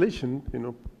legislation,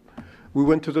 we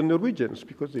went to the Norwegians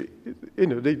because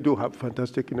they do have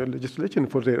fantastic legislation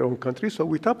for their own country, so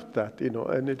we tapped that,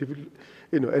 and it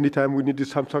will, anytime we needed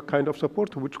some kind of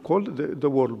support, we called the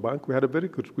World Bank. We had a very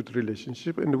good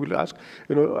relationship, and we'll ask,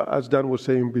 as Dan was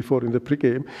saying before in the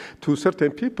pregame, to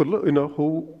certain people,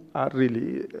 who are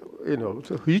really,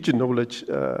 huge knowledge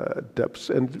depths,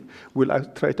 and we'll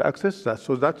try to access that.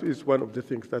 So that is one of the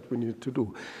things that we need to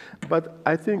do. But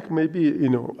I think maybe,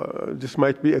 this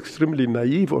might be extremely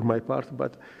naive on my part,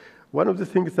 but one of the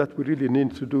things that we really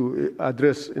need to do,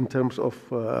 address in terms of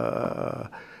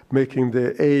making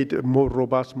the aid more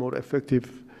robust, more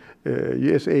effective,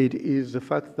 U.S. aid, is the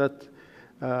fact that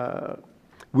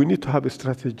we need to have a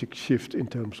strategic shift in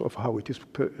terms of how it is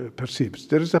perceived.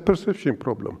 There is a perception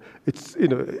problem. It's,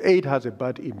 aid has a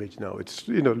bad image now. It's,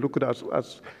 looked at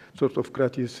as sort of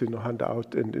gratis,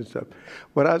 handout and stuff.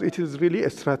 Whereas it is really a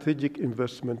strategic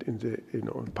investment in the,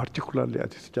 particularly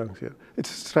at this juncture. It's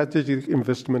a strategic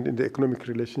investment in the economic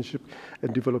relationship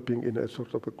and developing in a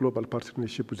sort of a global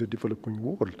partnership with the developing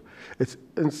world.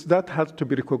 And that has to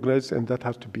be recognized, and that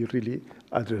has to be really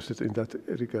addressed in that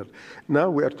regard. Now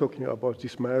we are talking about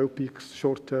this myopic,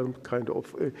 short-term kind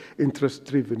of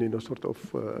interest-driven, sort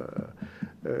of,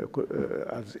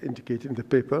 as indicated in the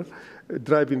paper,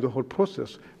 driving the whole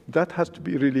process. That has to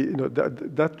be really,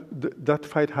 that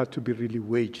fight has to be really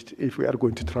waged if we are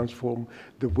going to transform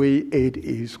the way aid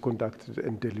is conducted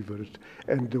and delivered,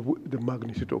 and the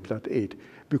magnitude of that aid.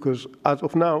 Because as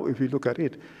of now, if you look at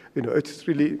it, it's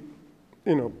really,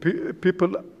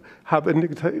 people have a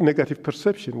negative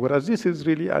perception, whereas this is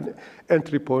really an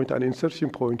entry point, an insertion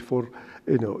point for,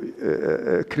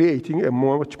 creating a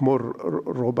much more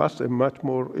robust and much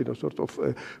more, sort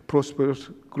of prosperous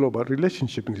global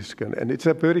relationship in this kind. And it's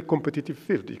a very competitive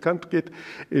field. You can't get,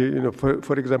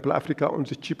 for example, Africa on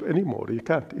the cheap anymore. You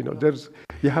can't.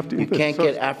 You have to. You can't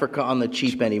get Africa on the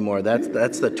cheap anymore. That's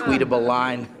the tweetable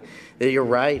line. You're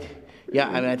right. Yeah,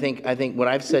 I mean, I think what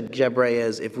I've said, Jebre,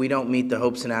 is if we don't meet the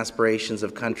hopes and aspirations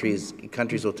of countries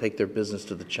will take their business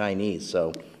to the Chinese.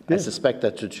 So I suspect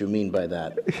that's what you mean by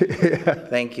that.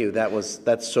 Thank you.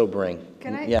 That's sobering.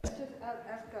 Can I yes. just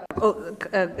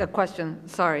ask a question?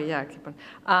 Sorry, yeah, keep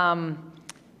on.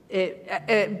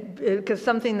 Because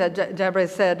something that Jebre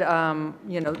said,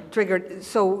 triggered.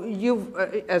 So you've,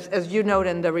 as you note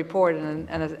in the report, and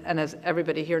as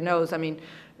everybody here knows, I mean,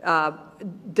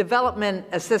 development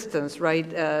assistance, right?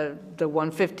 The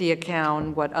 150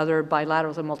 account, what other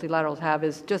bilaterals and multilaterals have,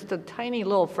 is just a tiny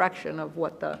little fraction of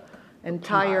what the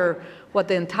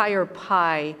entire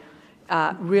pie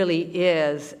really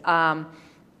is,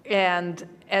 and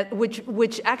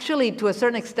which actually, to a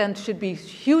certain extent, should be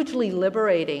hugely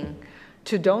liberating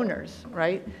to donors,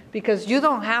 right? Because you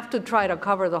don't have to try to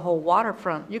cover the whole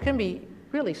waterfront. You can be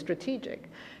really strategic.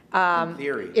 In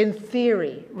theory. In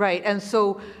theory, right. And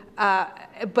so,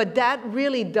 but that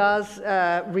really does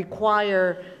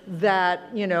require that,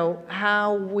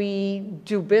 how we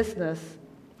do business,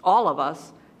 all of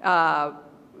us,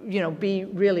 be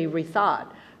really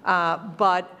rethought.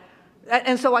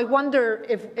 And so I wonder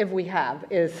if we have,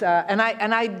 and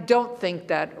I don't think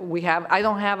that we have. I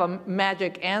don't have a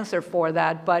magic answer for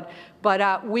that, but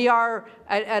we are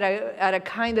at a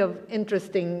kind of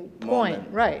interesting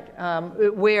point, moment.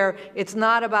 Right? Where it's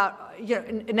not about,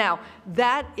 now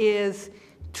that is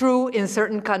true in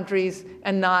certain countries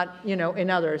and not, in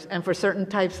others, and for certain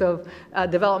types of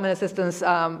development assistance,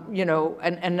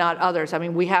 and not others. I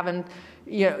mean, we haven't.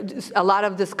 A lot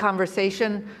of this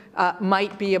conversation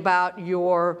might be about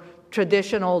your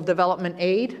traditional development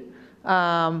aid,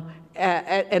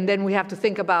 and then we have to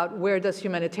think about where does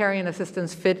humanitarian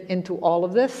assistance fit into all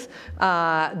of this?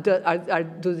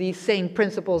 Do these same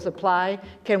principles apply?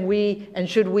 Can we and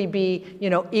should we be,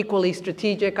 equally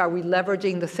strategic? Are we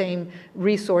leveraging the same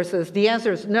resources? The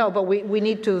answer is no, but we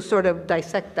need to sort of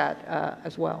dissect that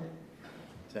as well.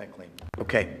 Exactly.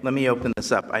 Okay, let me open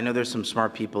this up. I know there's some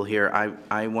smart people here.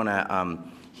 I want to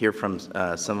hear from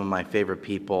some of my favorite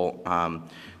people.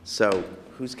 So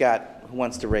who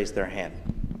wants to raise their hand?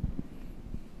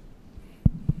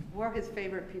 We're his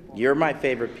favorite people. You're my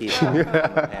favorite people on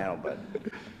the panel, but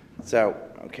so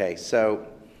okay. So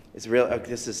it's real.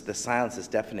 The silence is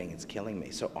deafening. It's killing me.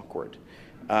 So awkward.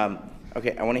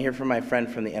 Okay, I want to hear from my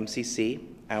friend from the MCC.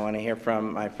 I want to hear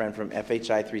from my friend from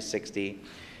FHI 360.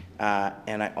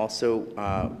 And I also,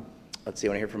 I want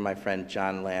to hear from my friend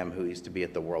John Lamb, who used to be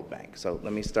at the World Bank. So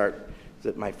let me start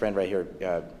with my friend right here,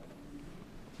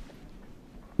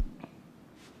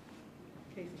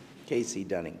 Casey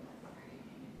Dunning.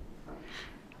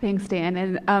 Thanks, Dan,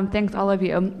 and thanks all of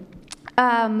you.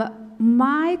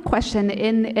 My question,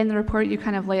 in the report, you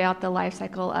kind of lay out the life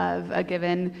cycle of a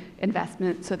given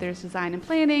investment. So there's design and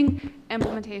planning,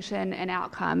 implementation, and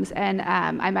outcomes. And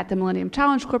I'm at the Millennium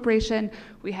Challenge Corporation.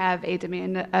 We have a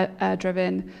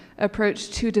demand-driven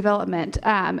approach to development.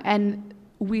 And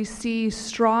we see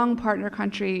strong partner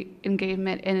country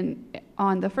engagement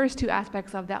on the first two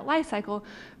aspects of that life cycle.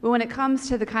 But when it comes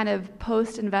to the kind of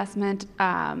post-investment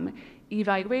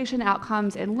evaluation,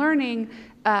 outcomes, and learning,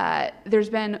 there's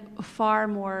been far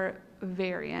more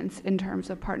variance in terms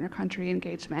of partner country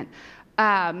engagement.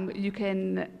 I'm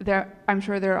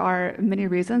sure there are many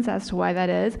reasons as to why that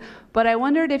is, but I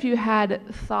wondered if you had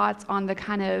thoughts on the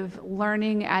kind of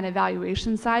learning and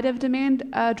evaluation side of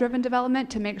demand-driven development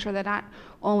to make sure that not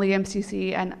only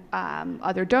MCC and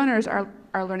other donors are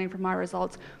learning from our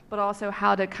results, but also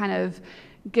how to kind of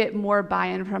get more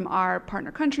buy-in from our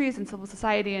partner countries and civil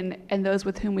society and those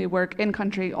with whom we work in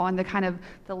country on the kind of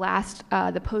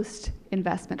the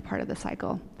post-investment part of the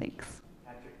cycle. Thanks.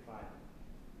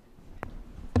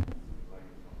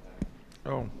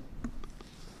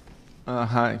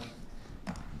 Hi.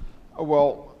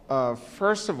 Well,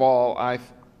 first of all,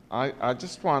 I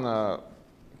just want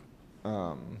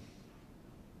to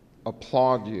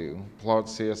applaud you, applaud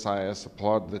CSIS,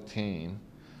 applaud the team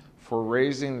for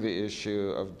raising the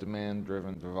issue of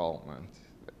demand-driven development.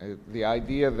 The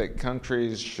idea that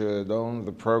countries should own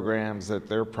the programs, that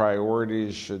their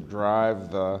priorities should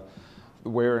drive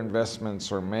where investments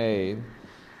are made,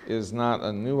 is not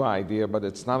a new idea, but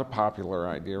it's not a popular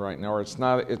idea right now, or it's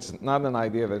not an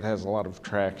idea that has a lot of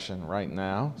traction right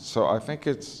now. So I think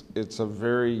it's a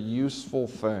very useful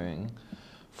thing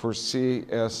for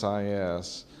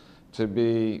CSIS to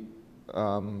be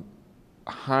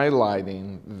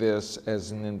highlighting this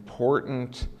as an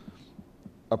important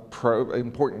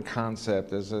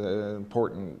concept, as an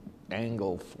important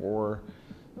angle for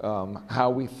how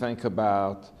we think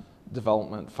about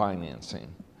development financing.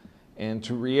 And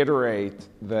to reiterate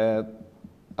that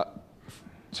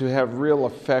to have real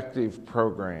effective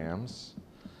programs,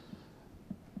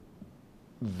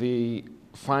 the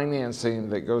financing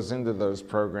that goes into those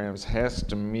programs has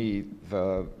to meet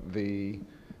the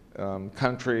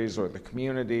countries or the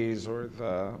communities or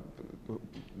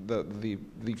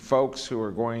the folks who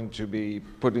are going to be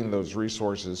putting those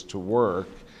resources to work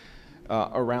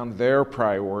around their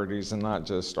priorities and not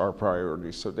just our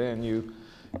priorities. So Dan,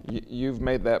 you've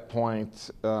made that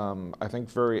point, I think,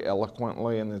 very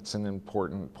eloquently, and it's an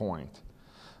important point.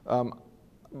 What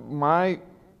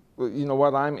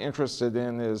I'm interested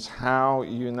in is how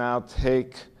you now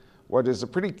take what is a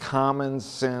pretty common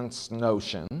sense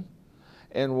notion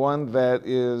and one that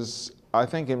is, I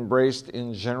think, embraced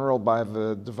in general by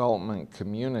the development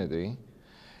community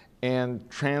and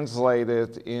translate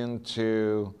it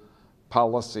into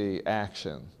policy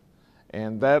action.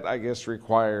 And that, I guess,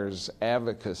 requires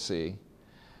advocacy.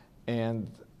 And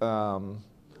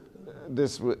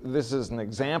this is an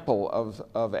example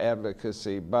of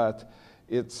advocacy, but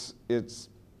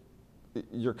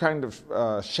you're kind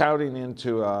of shouting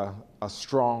into a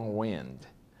strong wind.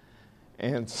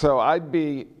 And so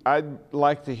I'd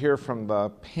like to hear from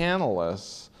the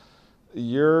panelists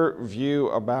your view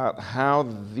about how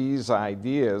these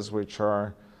ideas, which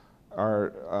are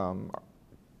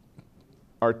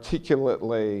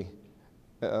articulately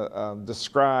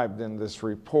described in this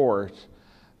report,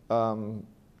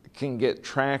 can get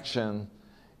traction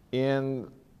in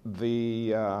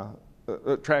the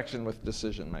traction with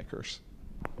decision makers.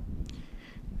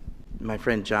 My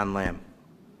friend John Lamb.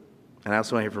 And I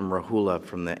also want to hear from Rahula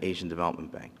from the Asian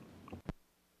Development Bank.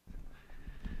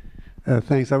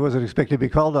 Thanks. I wasn't expecting to be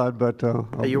called on, but...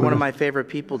 You're one of my favorite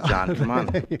people, John. Come on.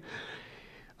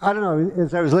 I don't know.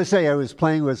 As I was listening, I was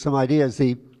playing with some ideas.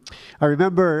 I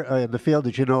remember in the field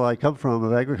that I come from,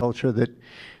 of agriculture, that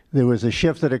there was a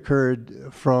shift that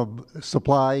occurred from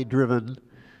supply-driven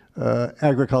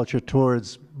agriculture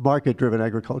towards market-driven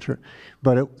agriculture.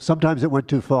 But sometimes it went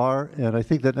too far, and I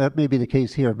think that may be the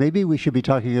case here. Maybe we should be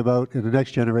talking about, in the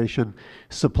next generation,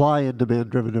 supply and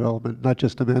demand-driven development, not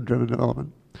just demand-driven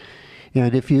development.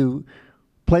 And if you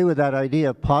play with that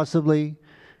idea, possibly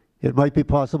it might be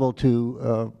possible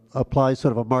to apply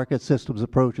sort of a market systems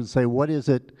approach and say, what is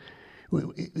it?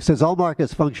 It says all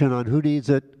markets function on who needs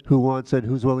it, who wants it,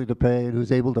 who's willing to pay, and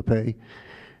who's able to pay.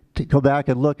 To go back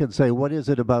and look and say, what is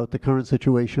it about the current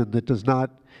situation that does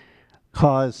not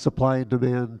cause supply and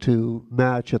demand to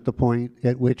match at the point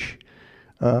at which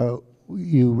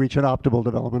you reach an optimal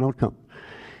development outcome?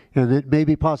 And it may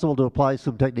be possible to apply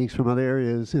some techniques from other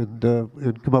areas and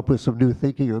come up with some new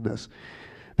thinking on this.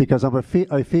 Because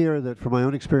I fear that from my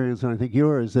own experience, and I think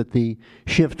yours, that the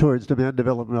shift towards demand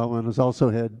development has also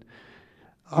had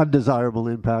undesirable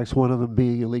impacts, one of them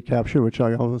being elite capture, which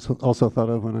I also thought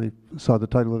of when I saw the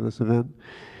title of this event.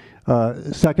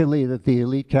 Secondly, that the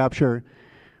elite capture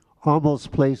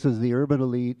almost places the urban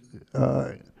elite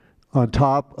on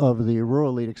top of the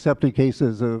rural elite, except in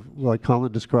cases of, like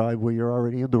Colin described, where you're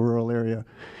already in the rural area.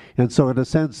 And so in a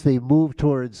sense, the move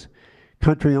towards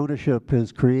country ownership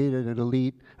has created an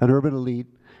urban elite,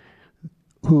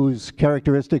 whose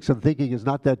characteristics and thinking is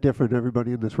not that different to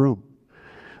everybody in this room.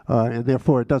 And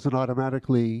therefore, it doesn't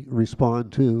automatically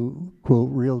respond to, quote,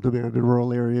 real demand in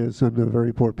rural areas and the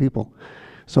very poor people.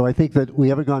 So I think that we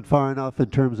haven't gone far enough in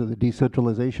terms of the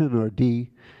decentralization or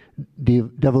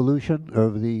devolution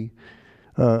of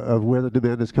where the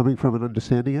demand is coming from and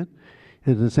understanding it.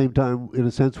 And at the same time, in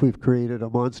a sense, we've created a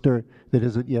monster that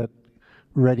isn't yet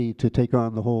ready to take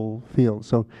on the whole field.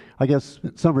 So I guess,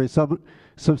 in summary, some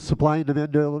supply and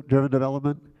demand-driven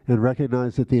development, and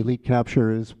recognize that the elite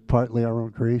capture is partly our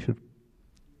own creation.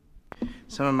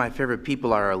 Some of my favorite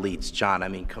people are elites, John. I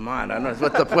mean, come on. I don't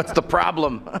know. What's the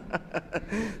problem?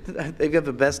 They have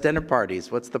the best dinner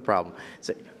parties. What's the problem?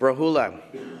 So, Rahula.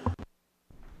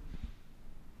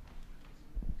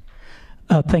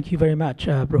 Thank you very much,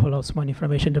 Rahul Osmani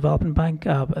from Asian Development Bank.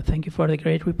 Thank you for the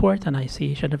great report, and I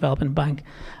see Asian Development Bank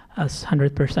as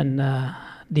 100%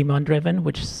 demand-driven,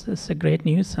 which is a great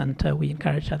news, and we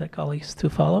encourage other colleagues to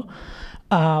follow.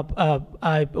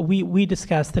 We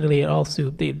discussed earlier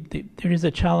also there is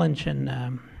a challenge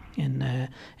in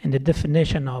the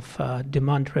definition of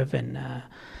demand-driven.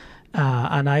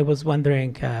 And I was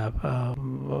wondering how,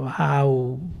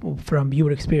 from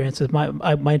your experiences,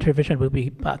 my intervention will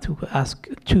be to ask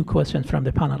two questions from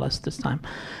the panelists this time.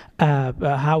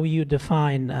 How you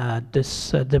define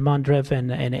this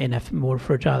demand-driven in a more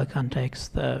fragile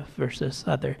context versus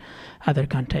other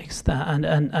contexts,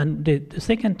 and the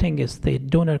second thing is the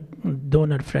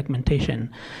donor fragmentation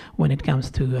when it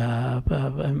comes to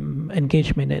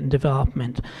engagement in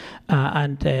development,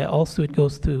 and also it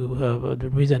goes to the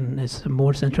reason is a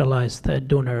more centralized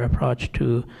donor approach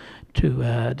to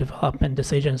development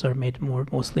decisions are made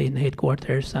mostly in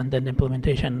headquarters, and then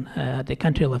implementation at the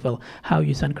country level, how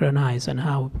you synchronize and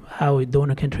how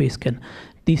donor countries can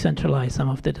decentralize some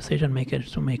of the decision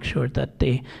makers to make sure that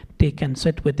they can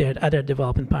sit with their other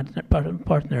development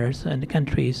partners and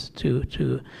countries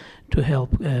to help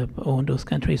own those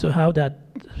countries. So how that,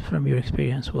 from your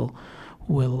experience, will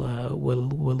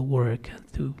work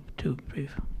to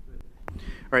brief.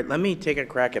 All right, let me take a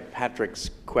crack at Patrick's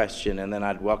question, and then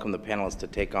I'd welcome the panelists to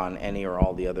take on any or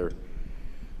all the other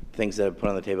things that I've put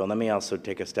on the table. And let me also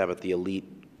take a stab at the elite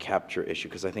capture issue,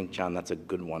 because I think, John, that's a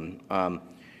good one.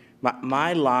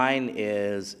 My line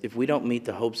is, if we don't meet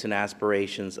the hopes and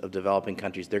aspirations of developing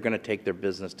countries, they're going to take their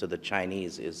business to the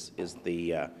Chinese, is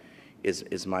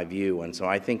my view. And so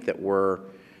I think that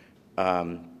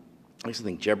I also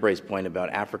think Jebray's point about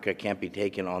Africa can't be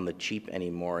taken on the cheap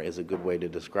anymore is a good way to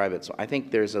describe it. So I think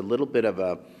there's a little bit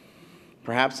of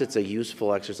perhaps it's a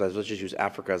useful exercise. Let's just use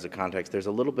Africa as a context. There's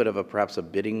a little bit of perhaps a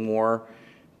bidding war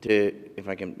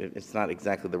it's not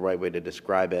exactly the right way to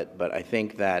describe it, but I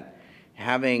think that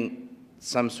having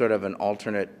some sort of an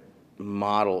alternate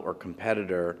model or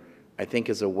competitor, I think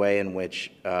is a way in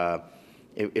which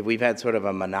if we've had sort of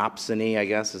a monopsony, I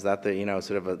guess, is that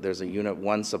there's a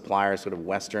one supplier, sort of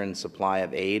Western supply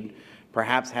of aid,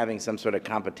 perhaps having some sort of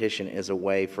competition is a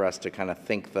way for us to kind of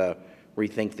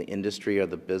rethink the industry or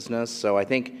the business. So I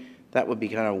think that would be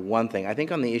kind of one thing. I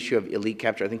think on the issue of elite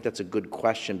capture, I think that's a good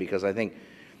question, because I think,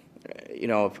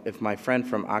 if my friend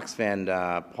from Oxfam,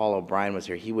 Paul O'Brien, was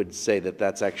here, he would say that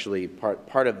that's actually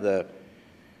part of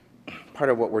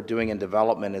what we're doing in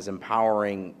development is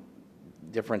empowering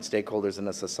different stakeholders in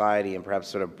the society and perhaps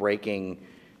sort of breaking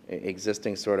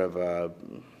existing sort of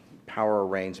power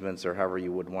arrangements, or however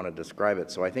you would want to describe it.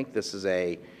 So I think this is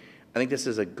a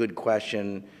good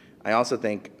question. I also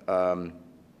think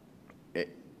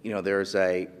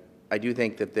I do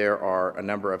think that there are a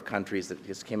number of countries that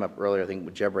just came up earlier. I think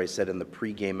what Jebray said in the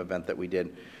pre-game event that we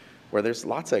did, where there's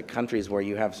lots of countries where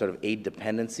you have sort of aid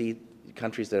dependency,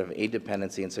 countries that have aid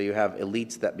dependency, and so you have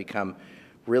elites that become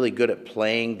really good at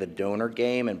playing the donor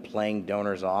game and playing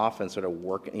donors off and sort of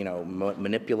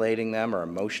manipulating them, or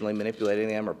emotionally manipulating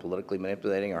them, or politically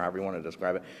manipulating, or however you want to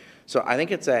describe it. So I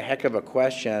think it's a heck of a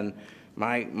question.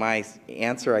 My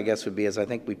answer, I guess, would be I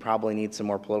think we probably need some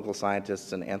more political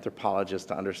scientists and anthropologists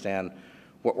to understand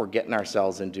what we're getting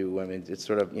ourselves into. I mean, it's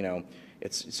sort of,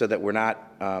 it's so that we're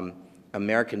not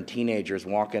American teenagers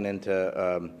walking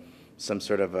into some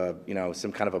sort of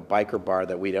some kind of a biker bar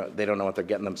that they don't know what they're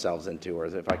getting themselves into, or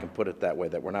if I can put it that way,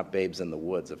 that we're not babes in the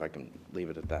woods, if I can leave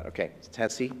it at that. Okay,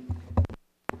 Tessie?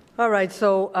 All right,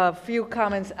 so a few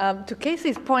comments. To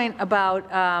Casey's point about,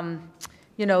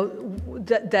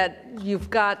 that you've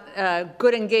got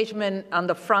good engagement on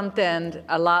the front end,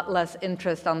 a lot less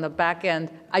interest on the back end.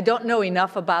 I don't know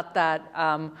enough about that,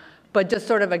 but just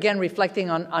sort of, again, reflecting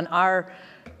on our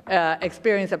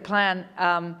experience at Plan,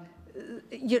 I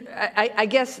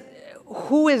guess,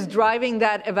 who is driving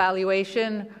that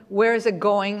evaluation? Where is it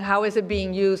going? How is it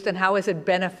being used? And how is it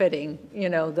benefiting,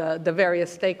 the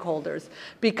various stakeholders?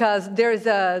 Because there's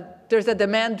a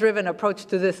demand-driven approach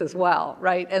to this as well,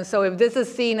 right? And so if this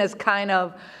is seen as kind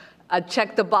of a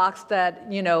check the box that,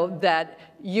 that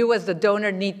you as the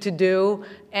donor need to do,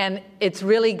 and it's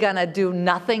really gonna do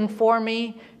nothing for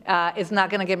me, it's not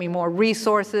going to get me more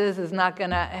resources. It's not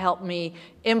going to help me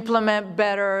implement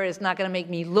better. It's not going to make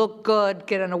me look good,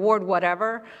 get an award,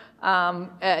 whatever.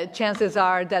 Chances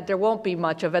are that there won't be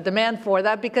much of a demand for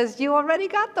that because you already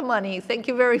got the money. Thank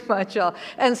you very much.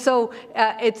 And so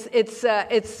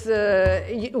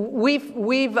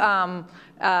we've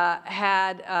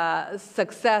had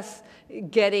success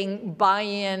getting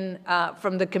buy-in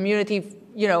from the community,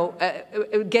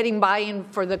 getting buy-in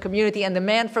for the community and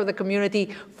demand for the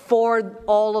community for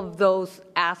all of those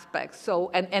aspects. So,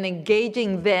 and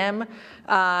engaging them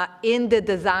in the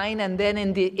design and then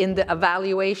in the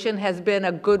evaluation has been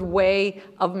a good way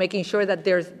of making sure that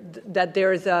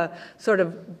there's a sort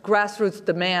of grassroots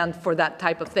demand for that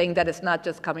type of thing, that it's not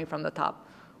just coming from the top.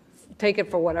 take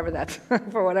it for whatever that's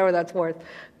for whatever that's worth.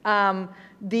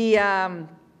 The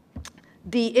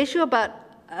issue about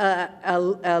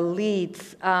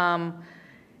elites,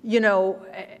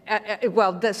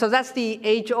 so that's the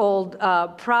age-old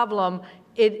problem.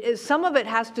 Some of it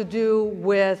has to do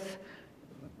with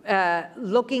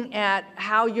looking at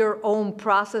how your own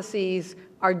processes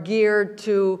are geared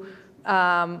to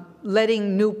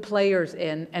letting new players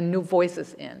in and new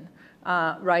voices in.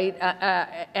 Right?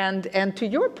 And to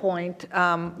your point,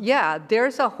 yeah,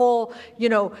 there's a whole,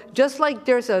 just like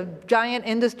there's a giant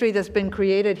industry that's been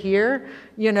created here,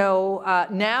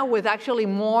 now with actually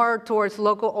more towards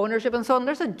local ownership and so on,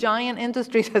 there's a giant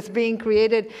industry that's being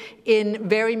created in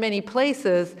very many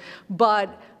places.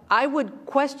 But I would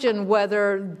question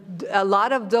whether a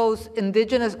lot of those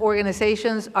indigenous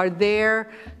organizations are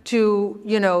there to,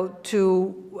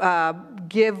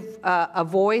 give a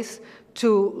voice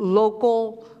to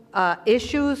local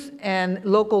issues and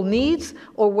local needs,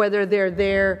 or whether they're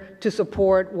there to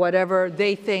support whatever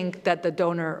they think that the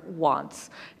donor wants.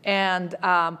 And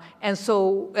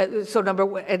so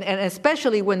and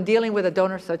especially when dealing with a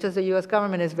donor such as the U.S.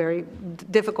 government is very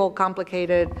difficult,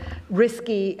 complicated,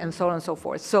 risky, and so on and so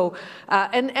forth. So,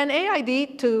 and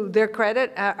AID, to their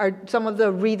credit, are some of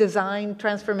the redesign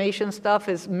transformation stuff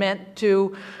is meant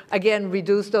to, again,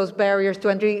 reduce those barriers to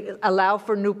entry, allow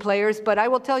for new players. But I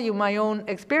will tell you, my own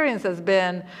experience has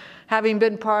been, having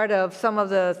been part of some of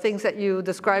the things that you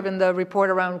describe in the report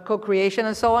around co-creation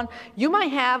and so on, you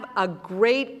might have a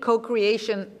great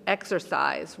co-creation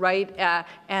exercise, right?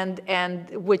 And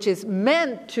which is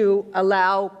meant to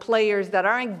allow players that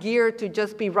aren't geared to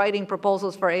just be writing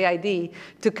proposals for AID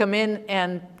to come in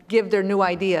and give their new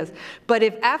ideas. But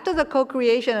if after the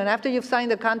co-creation and after you've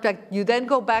signed the contract, you then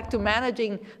go back to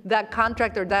managing that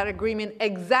contract or that agreement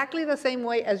exactly the same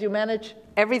way as you manage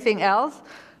everything else,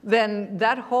 then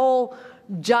that whole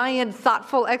giant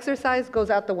thoughtful exercise goes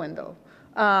out the window.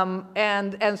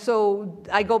 And so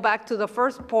I go back to the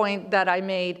first point that I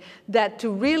made, that to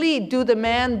really do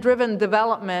demand-driven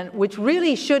development, which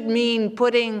really should mean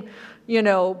putting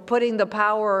the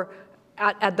power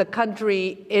at the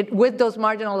country with those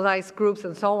marginalized groups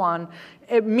and so on,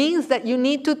 it means that you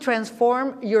need to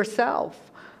transform yourself.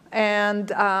 And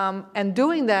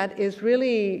doing that is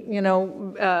really,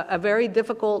 a very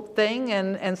difficult thing,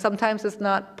 and sometimes it's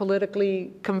not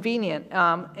politically convenient.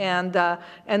 And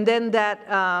then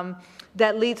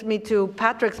that leads me to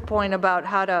Patrick's point about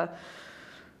how to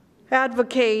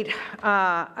advocate.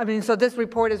 So this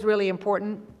report is really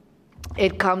important.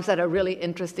 It comes at a really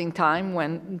interesting time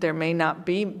when there may not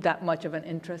be that much of an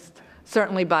interest,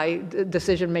 certainly by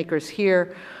decision makers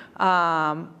here,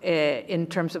 in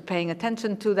terms of paying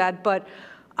attention to that. But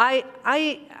I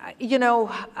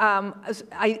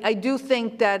do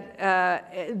think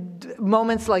that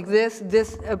moments like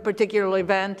this particular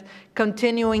event,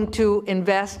 continuing to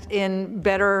invest in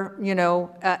better,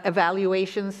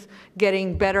 evaluations,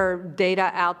 getting better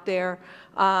data out there,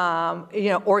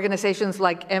 organizations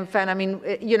like MFAN.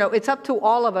 It's up to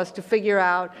all of us to figure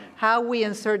out how we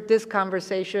insert this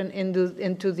conversation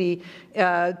into the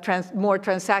more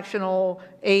transactional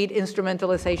aid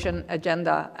instrumentalization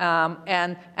agenda.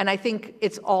 And I think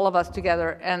it's all of us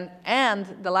together. And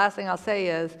the last thing I'll say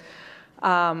is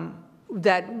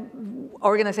that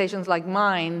organizations like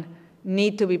mine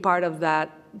need to be part of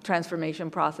that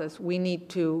transformation process. We need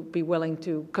to be willing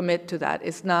to commit to that.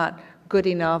 It's not good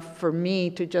enough for me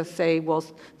to just say, well,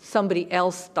 somebody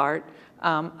else start.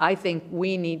 I think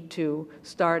we need to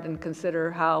start and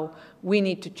consider how we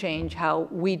need to change how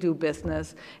we do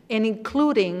business, and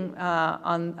including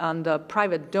on the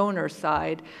private donor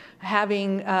side,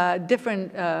 having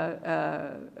different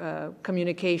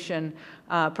communication,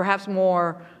 perhaps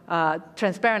more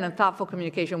transparent and thoughtful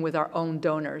communication with our own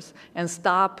donors, and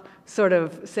stop sort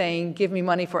of saying, give me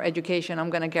money for education,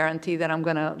 I'm going to guarantee that I'm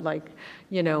going to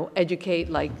educate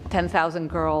 10,000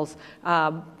 girls,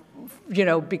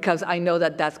 because I know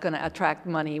that that's going to attract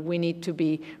money. We need to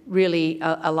be really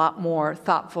a lot more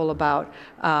thoughtful about,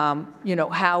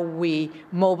 how we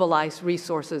mobilize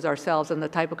resources ourselves and the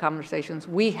type of conversations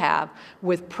we have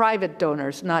with private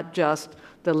donors, not just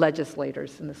the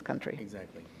legislators in this country.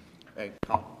 Exactly.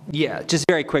 Yeah, just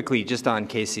very quickly, just on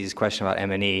Casey's question about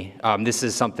M&E. This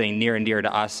is something near and dear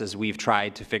to us as we've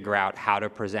tried to figure out how to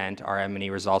present our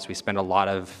M&E results. We spend a lot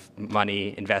of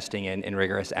money investing in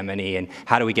rigorous M&E, and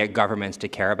how do we get governments to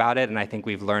care about it? And I think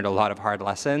we've learned a lot of hard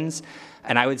lessons.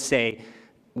 And I would say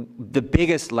the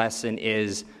biggest lesson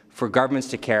is for governments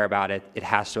to care about it, it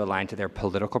has to align to their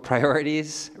political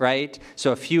priorities, right?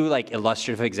 So a few like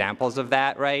illustrative examples of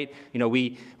that, right? You know,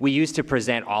 we used to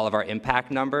present all of our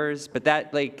impact numbers, but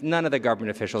that, like, none of the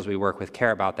government officials we work with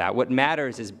care about that. What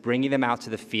matters is bringing them out to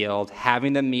the field,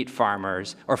 having them meet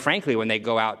farmers, or frankly, when they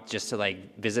go out just to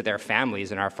like visit their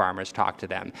families and our farmers talk to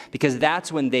them, because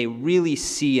that's when they really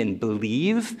see and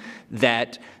believe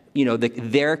that, you know,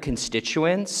 their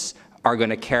constituents are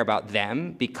going to care about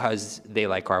them because they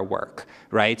like our work,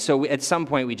 right? So at some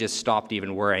point, we just stopped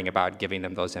even worrying about giving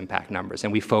them those impact numbers,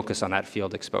 and we focus on that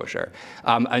field exposure.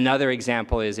 Another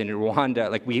example is in Rwanda.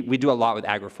 Like we do a lot with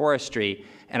agroforestry,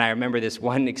 and I remember this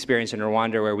one experience in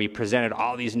Rwanda where we presented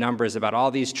all these numbers about all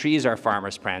these trees our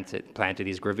farmers planted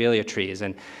these grevillea trees,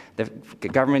 and the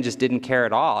government just didn't care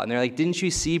at all. And they're like, didn't you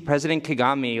see President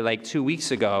Kagame, like 2 weeks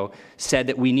ago, said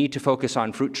that we need to focus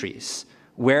on fruit trees?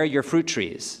 Where are your fruit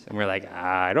trees? And we're like,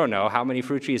 I don't know, how many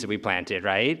fruit trees have we planted,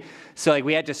 right? So like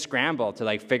we had to scramble to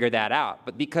like figure that out.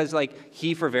 But because like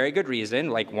he, for very good reason,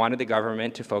 like wanted the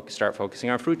government to start focusing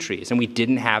on fruit trees, and we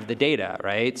didn't have the data,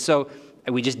 right? So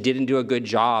we just didn't do a good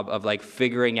job of like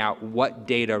figuring out what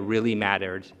data really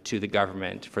mattered to the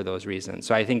government for those reasons.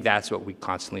 So I think that's what we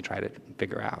constantly try to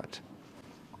figure out.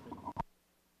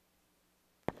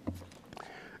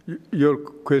 Your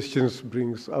questions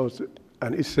brings out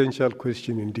an essential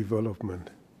question in development.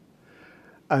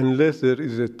 Unless there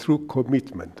is a true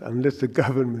commitment, unless the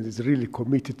government is really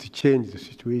committed to change the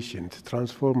situation, to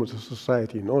transform the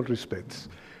society in all respects,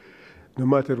 no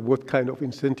matter what kind of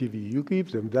incentive you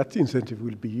give them, that incentive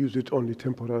will be used only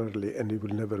temporarily, and it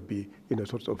will never be in a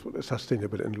sort of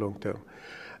sustainable and long term.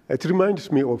 It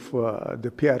reminds me of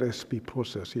the PRSP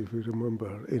process, if you remember,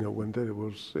 when there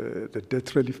was the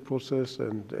debt relief process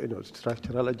and,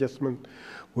 structural adjustment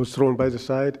was thrown by the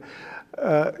side.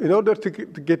 In order to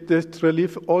get debt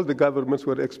relief, all the governments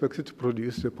were expected to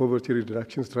produce the poverty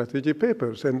reduction strategy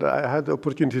papers. And I had the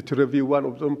opportunity to review one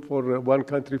of them for one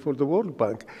country for the World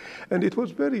Bank. And it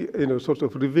was very, sort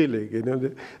of revealing.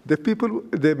 The people,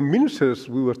 the ministers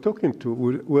we were talking to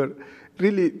were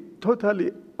really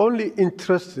totally only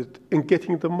interested in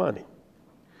getting the money.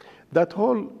 That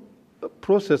whole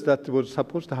process that was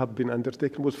supposed to have been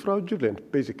undertaken was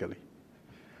fraudulent, basically.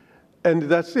 And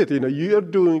that's it. You are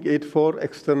doing it for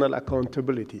external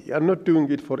accountability. You are not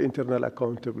doing it for internal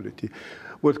accountability.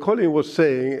 What Colin was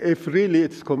saying, if really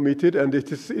it's committed and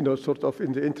it is, sort of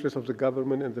in the interest of the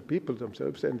government and the people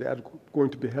themselves, and they are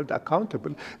going to be held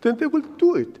accountable, then they will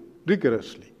do it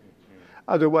rigorously.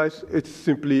 Otherwise, it's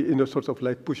simply, sort of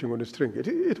like pushing on a string.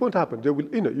 It won't happen. They will,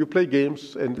 you play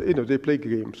games, and they play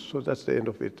games. So that's the end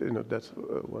of it. That's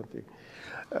one thing.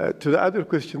 To the other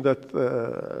question that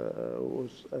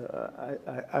was,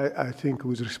 I think,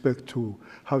 with respect to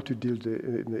how to deal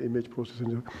in the image process,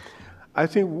 I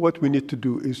think what we need to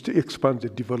do is to expand the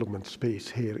development space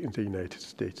here in the United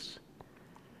States.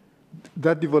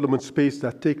 That development space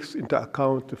that takes into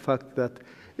account the fact that,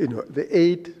 the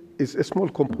aid is a small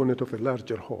component of a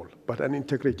larger whole, but an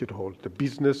integrated whole, the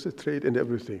business, the trade, and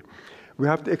everything. We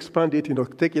have to expand it,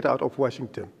 take it out of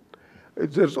Washington.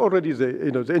 There's already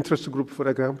the interest group for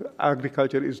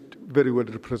agriculture is very well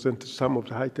represented. Some of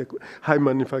the high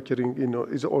manufacturing,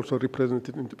 is also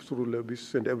represented through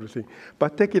lobbies and everything.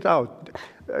 But take it out.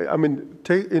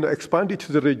 Expand it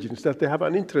to the regions that they have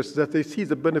an interest, that they see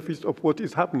the benefits of what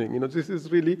is happening. This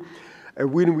is really a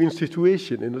win-win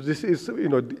situation. This is,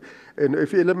 and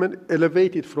if you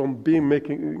elevate it from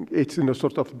making it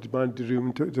sort of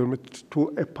demand-driven to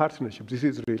a partnership, this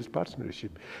is real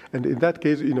partnership. And in that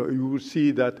case, you will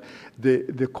see that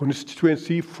the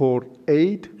constituency for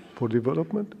aid, for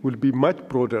development, will be much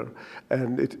broader.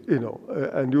 And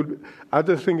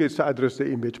other thing is to address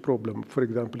the image problem. For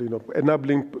example,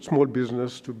 enabling small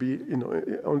business to be,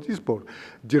 on this board,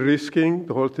 de-risking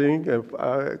the whole thing,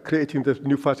 creating the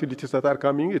new facilities that are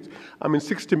coming.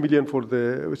 60 million for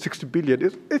the 60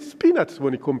 billion. It's peanuts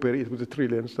when you compare it with the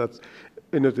trillions that,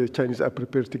 the Chinese are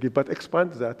prepared to give. But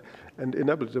expand that and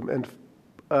enable them. And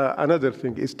another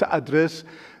thing is to address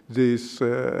this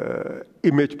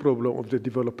image problem of the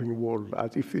developing world,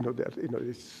 as if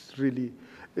it's really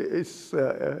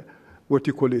what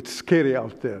you call it, scary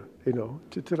out there.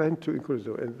 To trying to encourage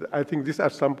them. And I think these are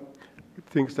some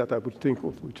things that I would think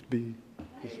of which would be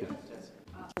useful.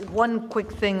 One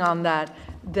quick thing on that,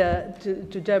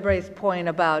 to Debra's point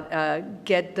about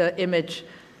get the image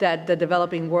that the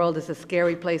developing world is a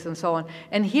scary place and so on.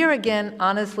 And here again,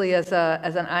 honestly, as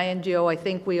an INGO, I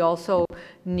think we also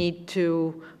need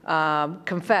to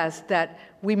confess that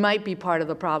we might be part of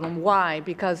the problem. Why?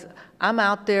 Because I'm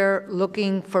out there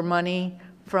looking for money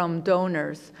from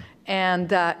donors,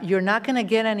 And you're not going to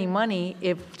get any money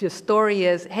if the story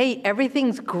is, hey,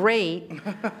 everything's great.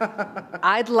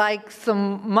 I'd like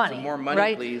some money. Some more money,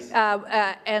 right? please.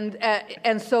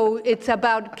 And so it's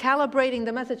about calibrating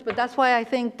the message. But that's why I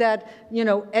think that,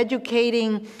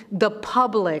 educating the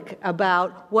public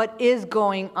about what is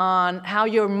going on, how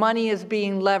your money is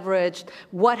being leveraged,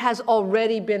 what has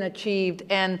already been achieved,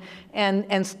 and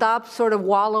stop sort of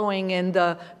wallowing in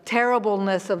the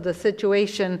terribleness of the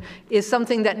situation is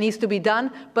something that needs to be done.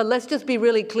 But let's just be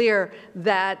really clear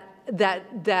that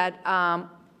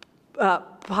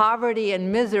poverty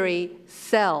and misery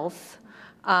sells,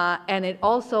 and it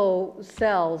also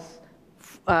sells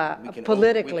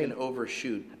politically. We can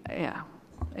overshoot. Yeah,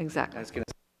 exactly. I was going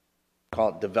to call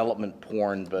it development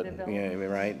porn, but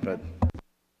right? But